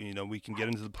we can get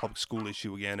into the public school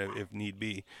issue again if need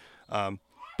be,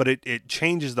 but it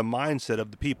changes the mindset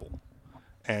of the people.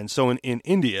 And so in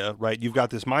India, right, you've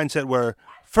got this mindset where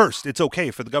first it's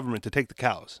okay for the government to take the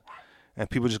cows,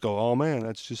 and people just go, oh man,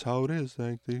 that's just how it is.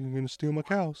 They're going to steal my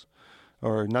cows,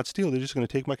 or not steal. They're just going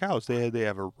to take my cows. They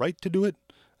have a right to do it.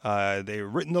 They've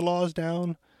written the laws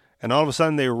down, and all of a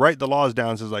sudden they write the laws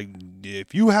down. Says like,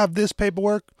 if you have this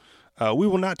paperwork, we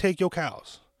will not take your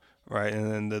cows, right?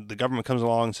 And then the government comes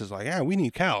along and says like, yeah, we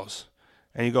need cows,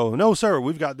 and you go, no sir,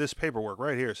 we've got this paperwork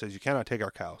right here. It says you cannot take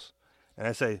our cows. And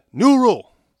I say, new rule.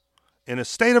 In a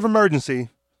state of emergency,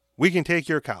 we can take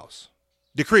your cows.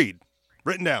 Decreed.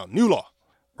 Written down. New law.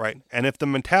 Right? And if the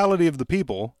mentality of the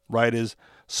people, right, is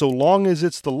so long as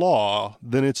it's the law,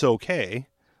 then it's okay,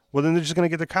 well, then they're just going to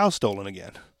get their cows stolen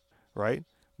again. Right?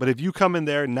 But if you come in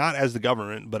there not as the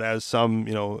government, but as some,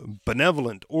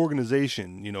 benevolent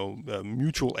organization,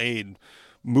 mutual aid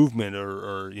movement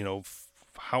or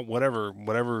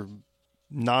whatever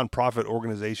nonprofit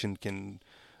organization can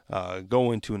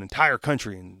go into an entire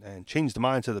country and change the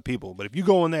minds of the people. But if you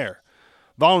go in there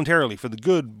voluntarily for the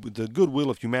goodwill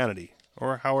of humanity,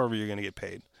 or however you're going to get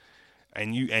paid,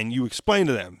 and you explain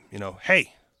to them,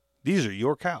 hey, these are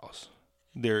your cows.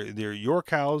 They're your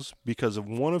cows because of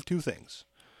one of two things.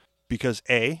 Because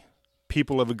A,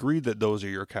 people have agreed that those are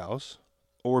your cows,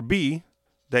 or B,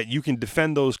 that you can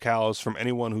defend those cows from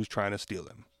anyone who's trying to steal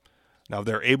them. Now, if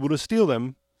they're able to steal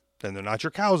them, then they're not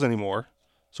your cows anymore.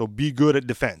 So be good at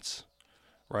defense,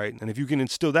 right? And if you can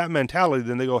instill that mentality,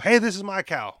 then they go, hey, this is my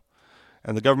cow.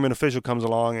 And the government official comes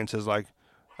along and says like,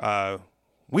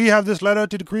 we have this letter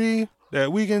to decree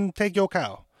that we can take your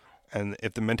cow. And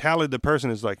if the mentality of the person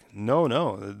is like,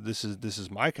 no, this is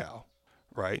my cow,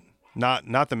 right?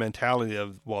 Not the mentality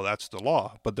of, well, that's the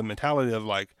law, but the mentality of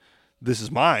like, this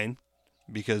is mine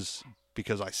because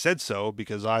I said so,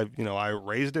 because I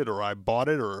raised it, or I bought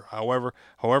it, or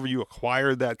however you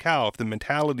acquired that cow. If the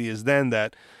mentality is then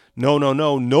that no,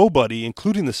 nobody,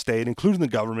 including the state, including the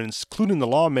government, including the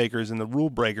lawmakers and the rule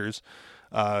breakers,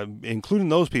 including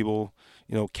those people,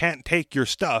 can't take your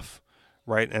stuff,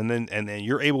 right? And then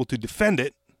you're able to defend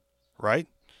it, right?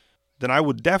 Then I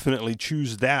would definitely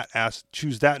choose that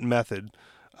method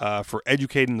for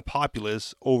educating the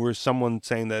populace over someone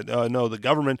saying that no, the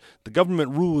government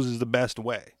rules is the best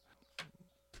way.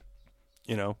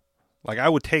 Like I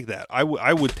would take that.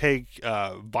 I would take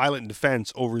violent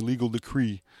defense over legal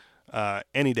decree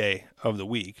any day of the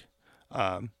week.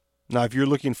 Now, if you're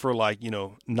looking for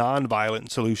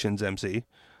non-violent solutions, MC,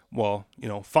 well,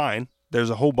 fine. There's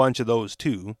a whole bunch of those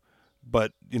too.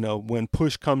 But when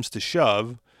push comes to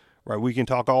shove, right, we can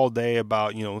talk all day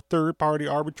about, third-party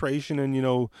arbitration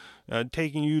and,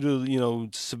 taking you to,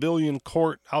 civilian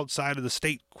court outside of the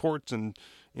state courts, and,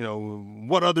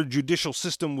 what other judicial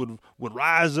system would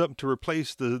rise up to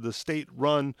replace the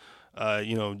state-run,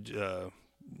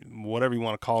 whatever you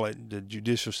want to call it, the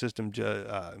judicial system,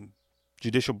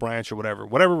 judicial branch or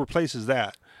whatever replaces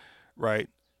that, right?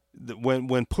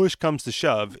 When push comes to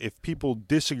shove, if people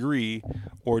disagree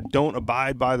or don't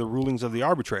abide by the rulings of the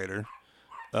arbitrator,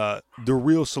 the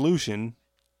real solution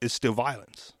is still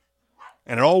violence,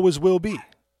 and it always will be,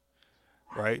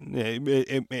 right?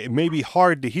 It may be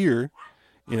hard to hear,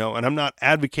 and I'm not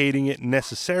advocating it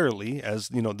necessarily as,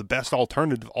 the best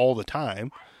alternative all the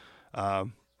time.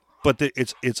 But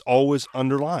it's always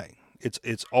underlying.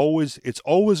 It's always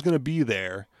going to be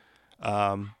there.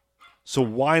 So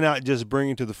why not just bring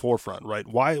it to the forefront, right?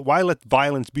 Why let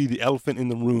violence be the elephant in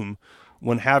the room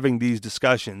when having these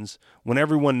discussions, when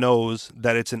everyone knows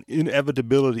that it's an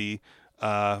inevitability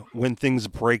when things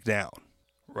break down,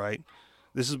 right?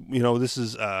 This is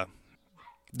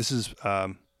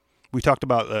we talked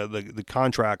about the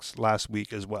contracts last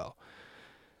week as well.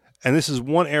 And this is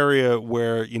one area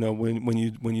where, when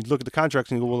you look at the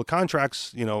contracts and you go, well, the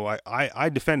contracts, I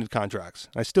defended contracts.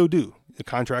 I still do. The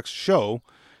contracts show,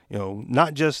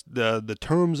 not just the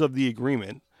terms of the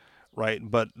agreement, right,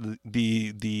 but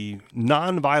the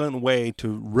nonviolent way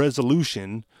to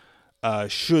resolution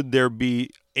should there be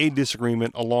a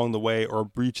disagreement along the way or a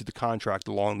breach of the contract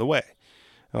along the way.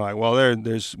 All right, well,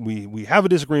 we have a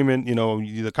disagreement,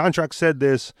 the contract said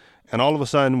this, and all of a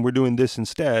sudden we're doing this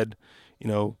instead,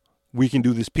 we can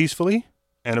do this peacefully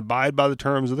and abide by the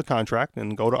terms of the contract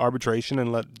and go to arbitration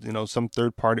and let, some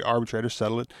third-party arbitrator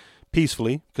settle it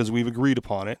peacefully because we've agreed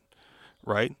upon it,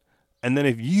 right? And then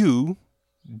if you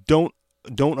don't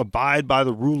abide by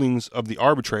the rulings of the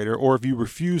arbitrator, or if you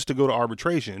refuse to go to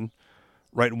arbitration,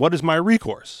 right, what is my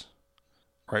recourse?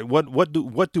 Right? What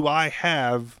do I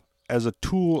have as a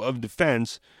tool of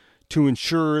defense to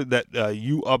ensure that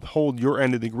you uphold your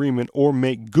end of the agreement or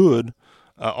make good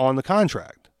on the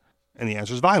contract? And the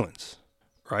answer is violence,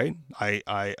 right?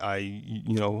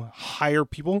 I hire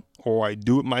people, or I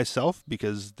do it myself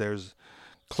because there's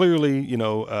clearly,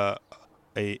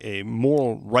 a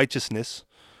moral righteousness.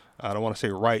 I don't want to say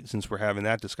right since we're having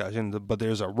that discussion, but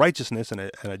there's a righteousness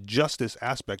and a justice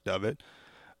aspect of it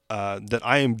that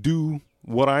I am due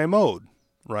what I am owed,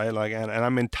 right? And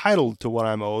I'm entitled to what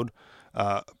I'm owed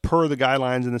per the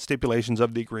guidelines and the stipulations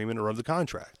of the agreement or of the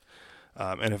contract.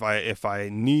 And if I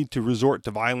need to resort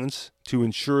to violence to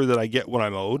ensure that I get what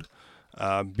I'm owed,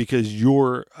 because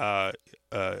you're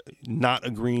not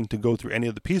agreeing to go through any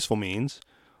of the peaceful means,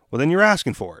 well, then you're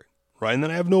asking for it, right? And then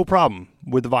I have no problem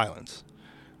with the violence,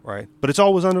 right? But it's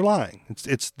always underlying.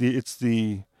 It's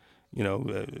the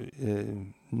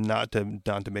not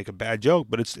to make a bad joke,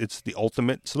 but it's the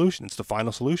ultimate solution. It's the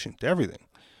final solution to everything,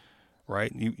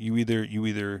 right? You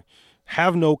either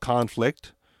have no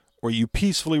conflict, or you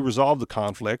peacefully resolve the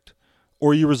conflict,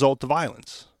 or you resort to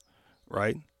violence,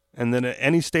 right? And then at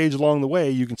any stage along the way,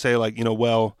 you can say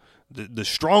the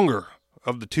stronger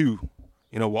of the two,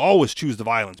 will always choose the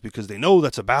violence because they know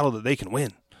that's a battle that they can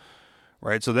win,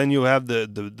 right? So then you have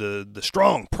the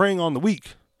strong preying on the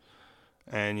weak.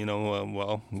 And,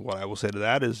 what I will say to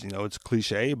that is, it's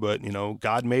cliche, but,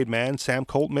 God made man, Sam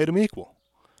Colt made him equal,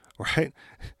 right?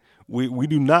 We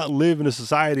do not live in a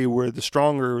society where the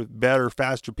stronger, better,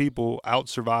 faster people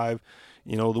out-survive,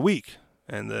 the weak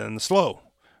and then the slow,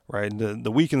 right?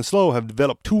 The weak and the slow have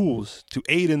developed tools to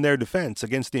aid in their defense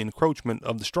against the encroachment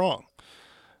of the strong.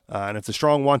 And if the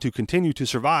strong want to continue to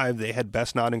survive, they had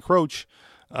best not encroach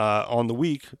on the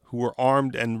weak who are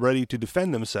armed and ready to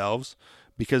defend themselves,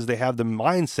 because they have the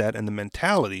mindset and the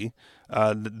mentality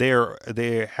that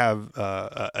they have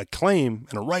a claim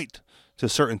and a right to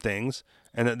certain things,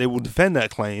 and that they will defend that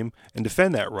claim and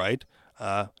defend that right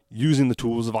using the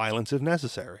tools of violence if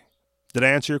necessary. Did I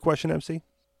answer your question, MC?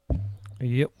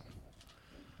 Yep.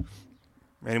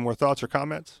 Any more thoughts or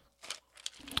comments?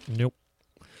 Nope.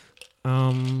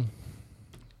 You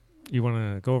want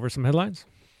to go over some headlines?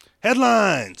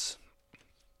 Headlines!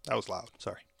 That was loud.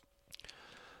 Sorry.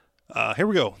 Here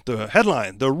we go. The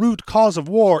headline: the root cause of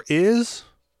war is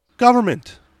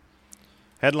government.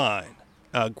 Headline: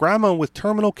 grandma with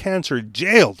terminal cancer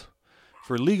jailed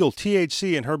for illegal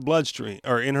THC in her bloodstream,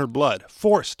 or in her blood,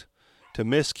 forced to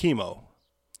miss chemo.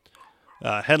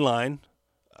 Headline: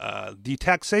 the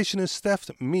taxationist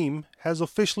theft meme has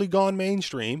officially gone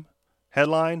mainstream.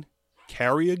 Headline: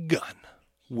 carry a gun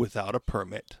without a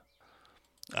permit.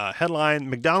 Headline: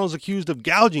 McDonald's accused of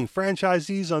gouging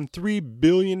franchisees on $3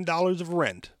 billion of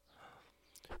rent.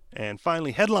 And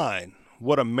finally, headline: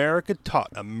 what America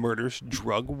taught a murderous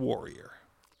drug warrior.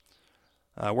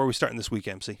 Where are we starting this week,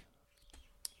 MC?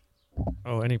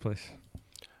 Oh, any place.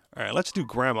 All right, let's do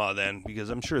grandma then, because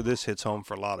I'm sure this hits home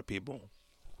for a lot of people.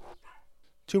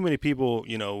 Too many people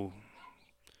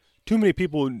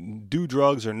do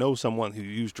drugs or know someone who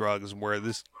used drugs where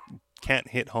this can't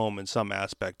hit home in some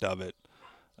aspect of it.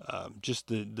 Just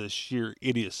the sheer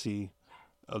idiocy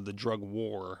of the drug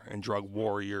war and drug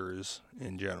warriors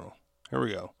in general. Here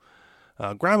we go.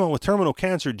 Grandma with terminal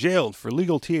cancer jailed for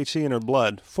legal THC in her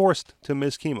blood, forced to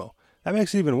miss chemo. That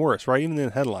makes it even worse, right? Even in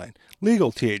the headline.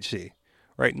 Legal THC,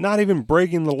 right? Not even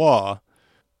breaking the law,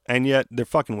 and yet they're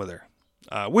fucking with her.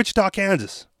 Wichita,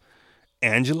 Kansas.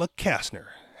 Angela Kastner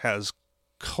has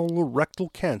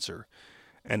colorectal cancer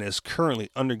and is currently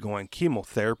undergoing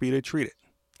chemotherapy to treat it.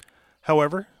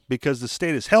 However, because the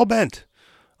state is hell-bent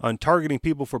on targeting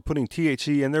people for putting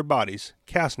THC in their bodies,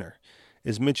 Kastner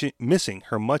is missing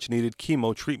her much-needed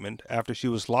chemo treatment after she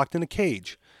was locked in a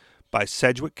cage by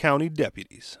Sedgwick County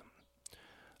deputies.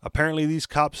 Apparently, these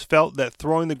cops felt that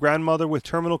throwing the grandmother with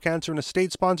terminal cancer in a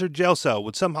state-sponsored jail cell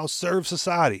would somehow serve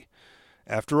society.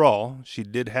 After all, she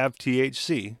did have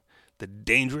THC, the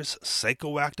dangerous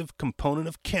psychoactive component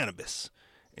of cannabis,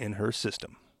 in her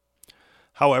system.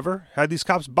 However, had these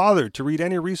cops bothered to read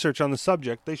any research on the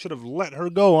subject, they should have let her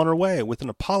go on her way with an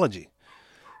apology.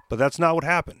 But that's not what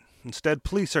happened. Instead,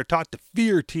 police are taught to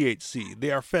fear THC.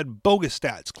 They are fed bogus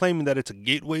stats claiming that it's a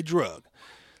gateway drug.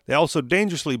 They also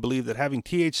dangerously believe that having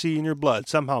THC in your blood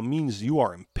somehow means you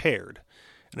are impaired.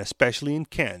 And especially in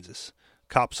Kansas,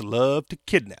 cops love to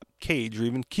kidnap, cage, or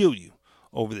even kill you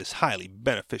over this highly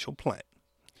beneficial plant.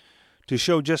 To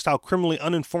show just how criminally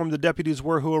uninformed the deputies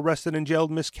were who arrested and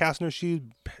jailed Miss Kastner, she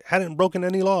hadn't broken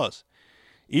any laws.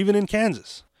 Even in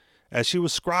Kansas, as she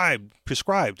was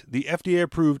prescribed the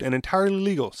FDA-approved and entirely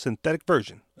legal synthetic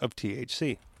version of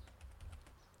THC.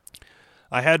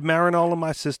 I had Marinol in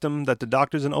my system that the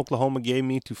doctors in Oklahoma gave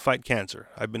me to fight cancer.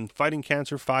 I've been fighting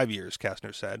cancer 5 years,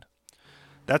 Kastner said.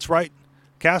 That's right.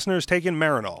 Kastner has taken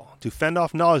Marinol to fend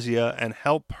off nausea and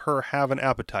help her have an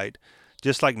appetite,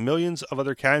 just like millions of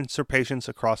other cancer patients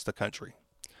across the country.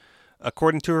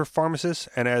 According to her pharmacist,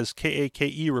 and as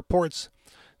KAKE reports,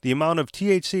 the amount of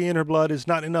THC in her blood is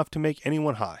not enough to make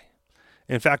anyone high.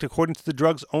 In fact, according to the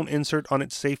drug's own insert on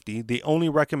its safety, they only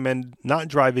recommend not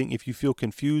driving if you feel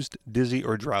confused, dizzy,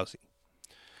 or drowsy.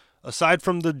 Aside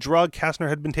from the drug Kastner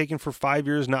had been taking for 5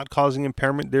 years not causing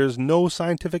impairment, there is no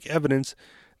scientific evidence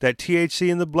that THC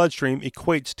in the bloodstream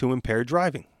equates to impaired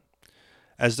driving.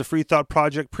 As the Free Thought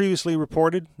Project previously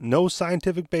reported, no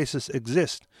scientific basis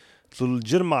exists to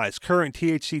legitimize current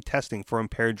THC testing for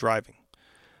impaired driving.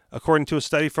 According to a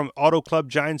study from Auto Club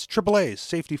Giants AAA's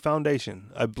Safety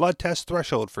Foundation, a blood test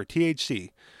threshold for THC,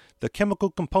 the chemical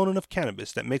component of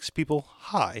cannabis that makes people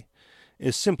high,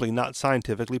 is simply not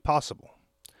scientifically possible.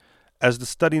 As the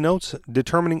study notes,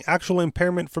 determining actual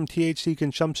impairment from THC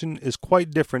consumption is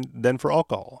quite different than for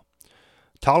alcohol.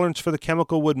 Tolerance for the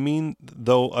chemical would mean,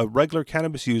 though a regular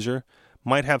cannabis user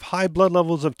might have high blood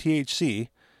levels of THC,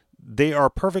 they are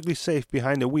perfectly safe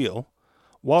behind the wheel,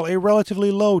 while a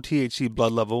relatively low THC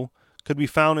blood level could be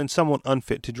found in someone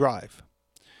unfit to drive.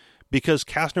 Because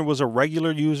Kastner was a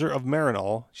regular user of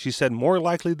Marinol, she said more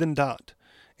likely than not,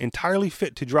 entirely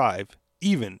fit to drive,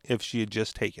 even if she had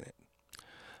just taken it.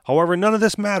 However, none of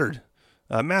this matters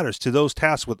to those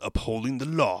tasked with upholding the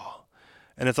law.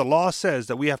 And if the law says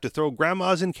that we have to throw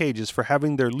grandmas in cages for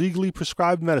having their legally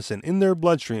prescribed medicine in their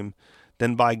bloodstream,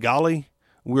 then by golly,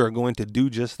 we are going to do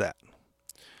just that.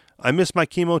 I miss my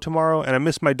chemo tomorrow, and I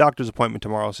miss my doctor's appointment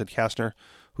tomorrow, said Kastner,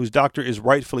 whose doctor is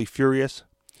rightfully furious.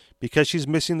 Because she's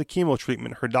missing the chemo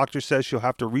treatment, her doctor says she'll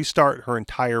have to restart her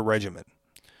entire regimen.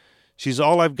 She's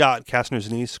all I've got,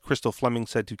 Kastner's niece, Crystal Fleming,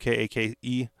 said to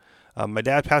KAKE. My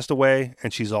dad passed away,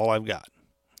 and she's all I've got.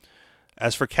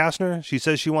 As for Kastner, she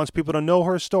says she wants people to know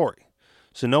her story,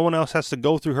 so no one else has to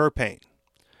go through her pain.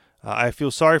 I feel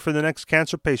sorry for the next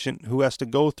cancer patient who has to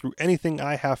go through anything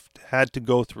I have had to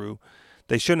go through.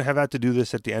 They shouldn't have had to do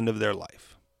this at the end of their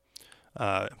life.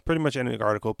 Pretty much ending the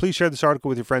article. Please share this article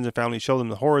with your friends and family. Show them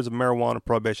the horrors of marijuana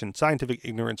prohibition and scientific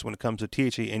ignorance when it comes to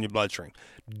THC in your bloodstream.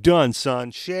 Done, son.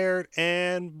 Shared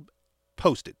and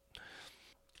posted.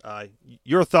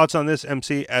 Your thoughts on this,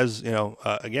 MC, as,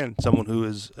 again, someone who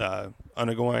is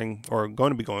undergoing or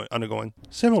going to be undergoing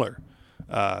similar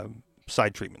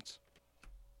side treatments.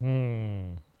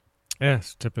 Yeah,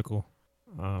 it's typical.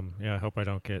 I hope I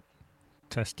don't get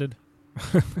tested.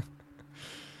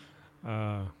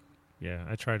 I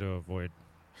try to avoid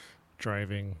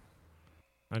driving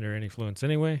under any influence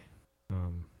anyway.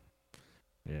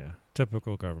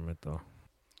 Typical government though.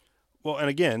 Well, and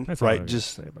again, That's right, all I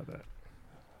just say about that.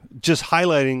 Just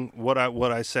highlighting what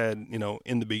I said,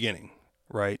 in the beginning,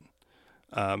 right?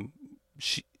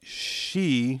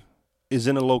 She is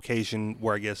in a location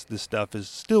where I guess this stuff is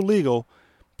still legal,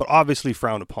 but obviously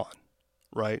frowned upon,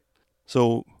 right?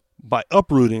 So by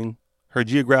uprooting her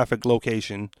geographic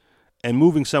location and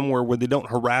moving somewhere where they don't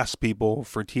harass people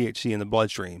for THC in the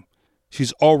bloodstream,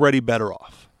 she's already better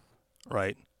off,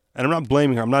 right? And I'm not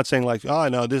blaming her. I'm not saying like, oh,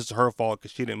 no, this is her fault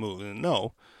because she didn't move.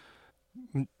 No.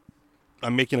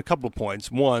 I'm making a couple of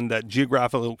points. One, that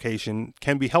geographic location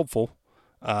can be helpful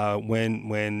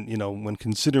when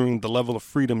considering the level of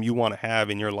freedom you want to have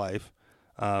in your life.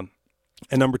 And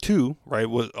number two, right,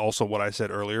 was also what I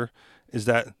said earlier, is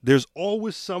that there's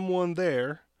always someone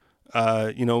there,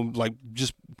 like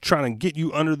just trying to get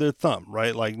you under their thumb,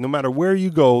 right? Like no matter where you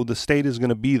go, the state is going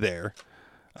to be there.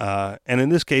 And in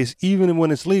this case, even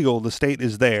when it's legal, the state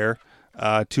is there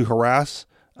to harass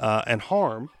and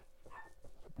harm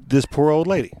this poor old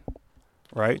lady,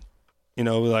 right?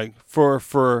 Like for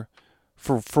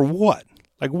what?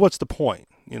 Like, what's the point?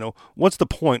 What's the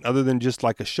point other than just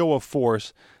like a show of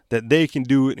force that they can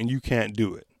do it and you can't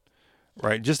do it,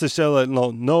 right? Just to show that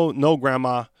no,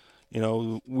 grandma,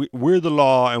 we're the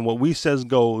law and what we says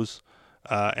goes.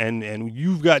 And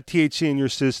you've got THC in your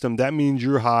system. That means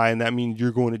you're high, and that means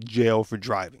you're going to jail for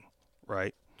driving,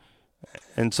 right?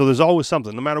 And so there's always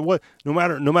something, no matter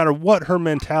what her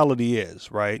mentality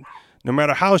is, right? No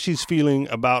matter how she's feeling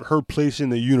about her place in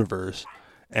the universe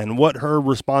and what her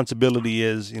responsibility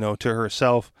is, to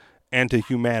herself and to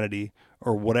humanity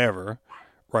or whatever,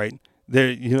 right?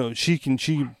 There, she can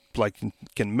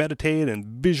meditate and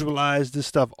visualize this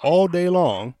stuff all day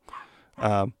long.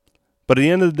 But at the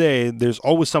end of the day, there's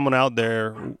always someone out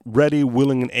there ready,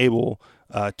 willing, and able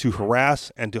to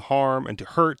harass and to harm and to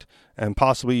hurt and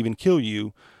possibly even kill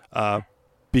you,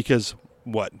 because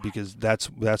what? Because that's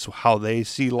how they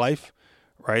see life,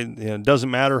 right? It doesn't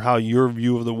matter how your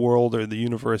view of the world or the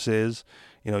universe is.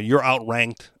 You're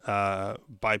outranked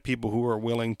by people who are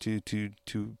willing to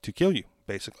kill you,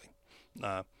 basically.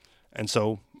 And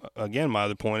so again, my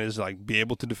other point is like be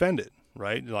able to defend it,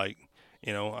 right? Like,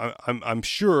 I'm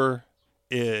sure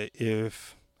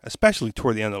if especially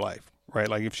toward the end of life, right?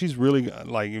 Like if she's really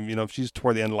like, if she's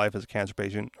toward the end of life as a cancer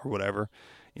patient or whatever,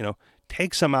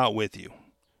 take some out with you,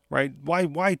 right?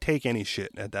 Why take any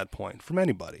shit at that point from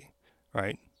anybody,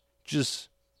 right? Just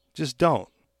don't.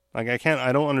 Like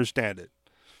I don't understand it.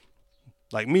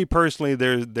 Like me personally,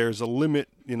 there's a limit,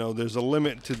 there's a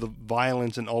limit to the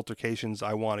violence and altercations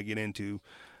I want to get into,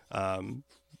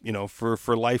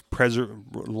 for life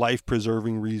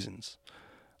preserving reasons.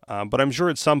 But I'm sure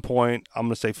at some point I'm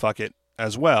going to say fuck it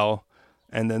as well.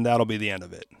 And then that'll be the end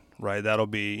of it, right? That'll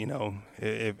be,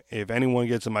 if anyone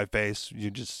gets in my face, you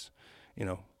just,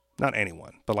 not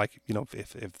anyone, but like,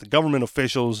 if the government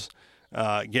officials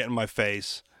get in my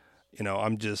face,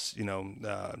 I'm just,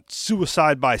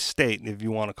 suicide by state, if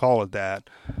you want to call it that.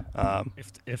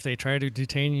 If they try to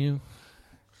detain you.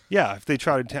 Yeah, if they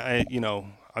try to,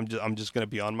 I'm just going to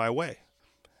be on my way.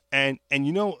 And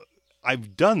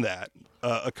I've done that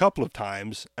a couple of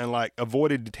times and like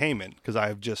avoided detainment because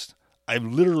I've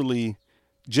literally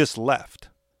just left,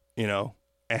 and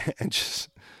just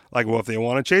like, well, if they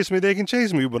want to chase me, they can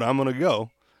chase me, but I'm going to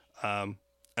go. And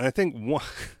I think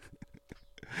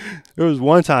there was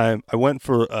one time I went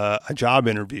for a job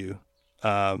interview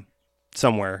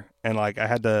somewhere, and like I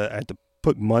had to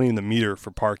put money in the meter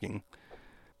for parking.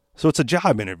 So it's a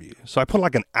job interview. So I put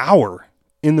like an hour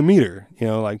in the meter,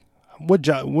 like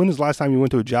when was the last time you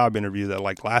went to a job interview that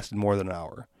like lasted more than an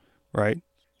hour, right?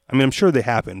 I mean, I'm sure they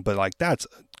happen, but like that's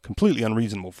completely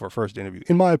unreasonable for a first interview,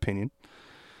 in my opinion.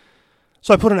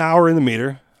 So I put an hour in the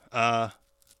meter, and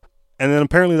then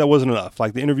apparently that wasn't enough.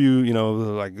 Like the interview,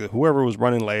 like whoever was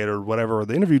running late or whatever,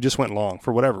 the interview just went long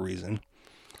for whatever reason.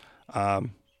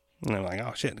 And I'm like,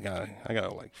 oh shit, I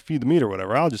gotta like feed the meter or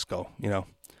whatever. I'll just go,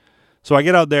 So I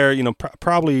get out there,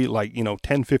 probably like,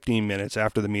 10, 15 minutes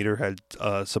after the meter had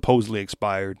supposedly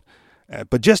expired,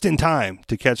 but just in time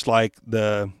to catch like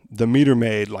the meter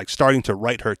maid like starting to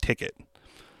write her ticket.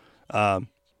 And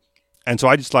so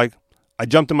I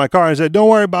jumped in my car and said, don't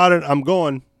worry about it. I'm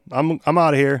going. I'm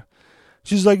out of here.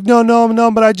 She's like, no,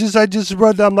 but I just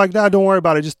read that. I'm like, nah, don't worry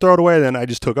about it. Just throw it away. Then I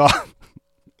just took off.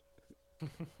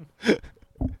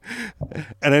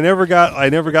 And I never got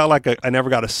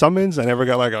a summons. I never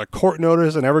got like a court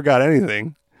notice. I never got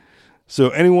anything. So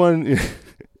anyone, if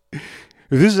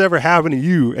this has ever happened to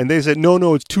you and they said,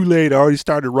 no, it's too late. I already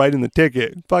started writing the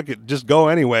ticket. Fuck it. Just go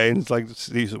anyway. And it's like,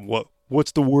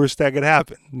 what's the worst that could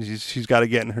happen? She's got to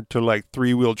get in her to like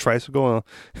 3-wheel tricycle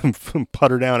and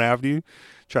putter down after you,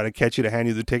 try to catch you to hand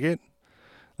you the ticket.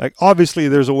 Like, obviously,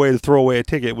 there's a way to throw away a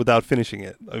ticket without finishing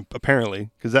it, apparently,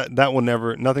 because that one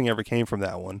nothing ever came from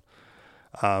that one.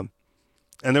 And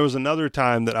there was another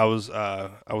time that I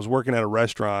was working at a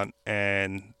restaurant,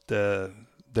 and there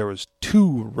was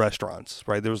 2 restaurants,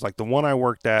 right? There was like the one I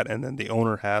worked at, and then the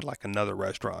owner had like another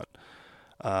restaurant.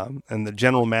 And the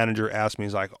general manager asked me,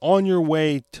 he's like, on your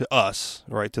way to us,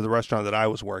 right, to the restaurant that I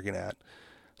was working at,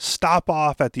 stop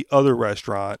off at the other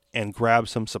restaurant and grab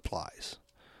some supplies.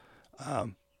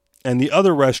 And the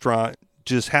other restaurant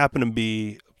just happened to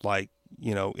be like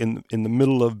in the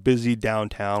middle of busy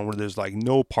downtown where there's like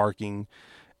no parking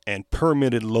and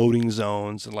permitted loading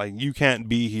zones, and like you can't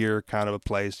be here kind of a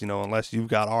place, unless you've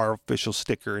got our official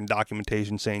sticker and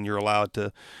documentation saying you're allowed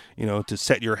to, to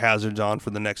set your hazards on for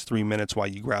the next 3 minutes while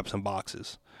you grab some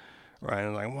boxes. Right.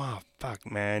 And like, wow,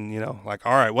 fuck, man, like,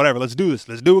 all right, whatever, let's do this.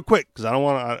 Let's do it quick. Cause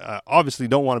I obviously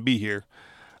don't want to be here,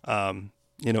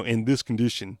 in this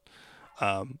condition.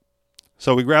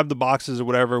 So we grabbed the boxes or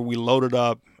whatever, we loaded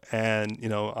up, and,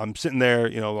 I'm sitting there,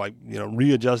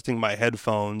 readjusting my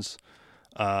headphones,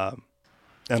 and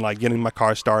like getting my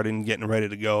car started and getting ready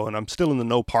to go. And I'm still in the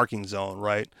no parking zone.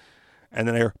 Right. And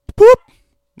then I hear, boop,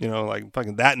 like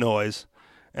fucking that noise.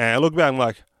 And I look back and I'm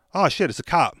like, oh shit, it's a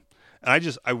cop.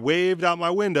 And I waved out my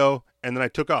window, and then I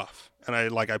took off. And I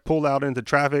pulled out into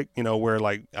traffic, where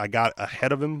like I got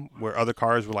ahead of him, where other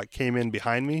cars were like came in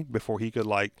behind me before he could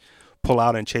like pull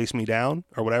out and chase me down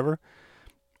or whatever.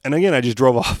 And again, I just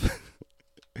drove off.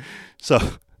 So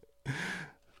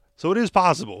it is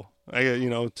possible,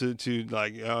 to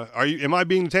like, am I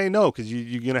being detained? No, because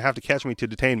you're going to have to catch me to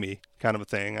detain me, kind of a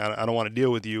thing. I don't want to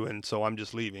deal with you. And so I'm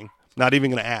just leaving, not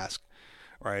even going to ask.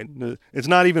 Right. It's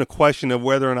not even a question of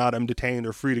whether or not I'm detained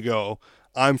or free to go.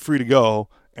 I'm free to go.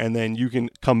 And then you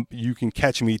can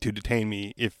catch me to detain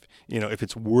me if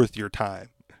it's worth your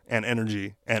time and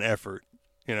energy and effort,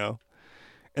 And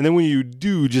then when you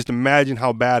do, just imagine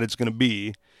how bad it's going to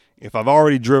be if I've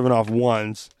already driven off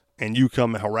once and you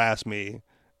come and harass me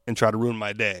and try to ruin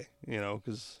my day,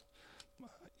 because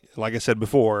like I said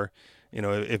before,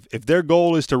 if their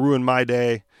goal is to ruin my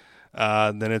day,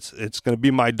 then it's going to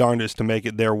be my darndest to make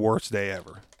it their worst day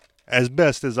ever, as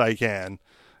best as I can,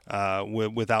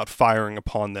 without firing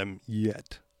upon them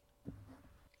yet.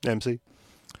 MC?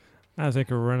 I think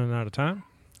we're running out of time.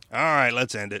 All right,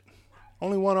 let's end it.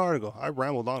 Only one article. I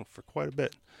rambled on for quite a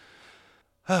bit.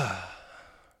 All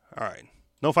right.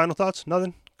 No final thoughts?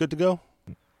 Nothing? Good to go?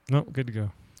 Nope, good to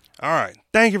go. All right.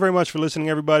 Thank you very much for listening,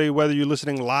 everybody. Whether you're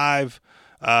listening live,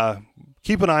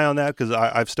 keep an eye on that, because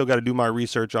I've still got to do my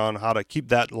research on how to keep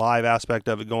that live aspect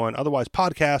of it going. Otherwise,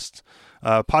 podcast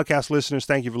listeners,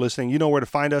 thank you for listening. You know where to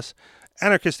find us.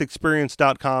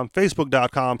 anarchistexperience.com,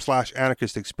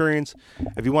 facebook.com/anarchistexperience.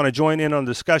 If you want to join in on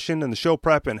the discussion and the show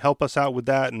prep and help us out with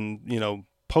that, and,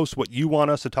 post what you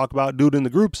want us to talk about, do it in the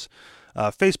groups,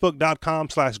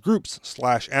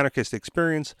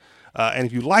 facebook.com/groups/anarchistexperience. And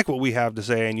if you like what we have to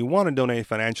say and you want to donate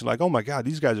financially, like, oh my God,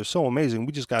 these guys are so amazing,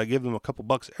 we just got to give them a couple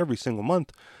bucks every single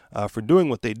month for doing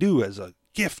what they do as a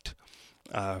gift,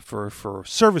 for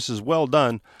services well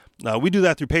done. We do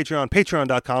that through Patreon,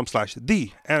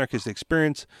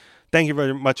 patreon.com/theanarchistexperience. Thank you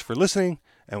very much for listening,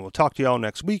 and we'll talk to y'all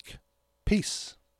next week. Peace.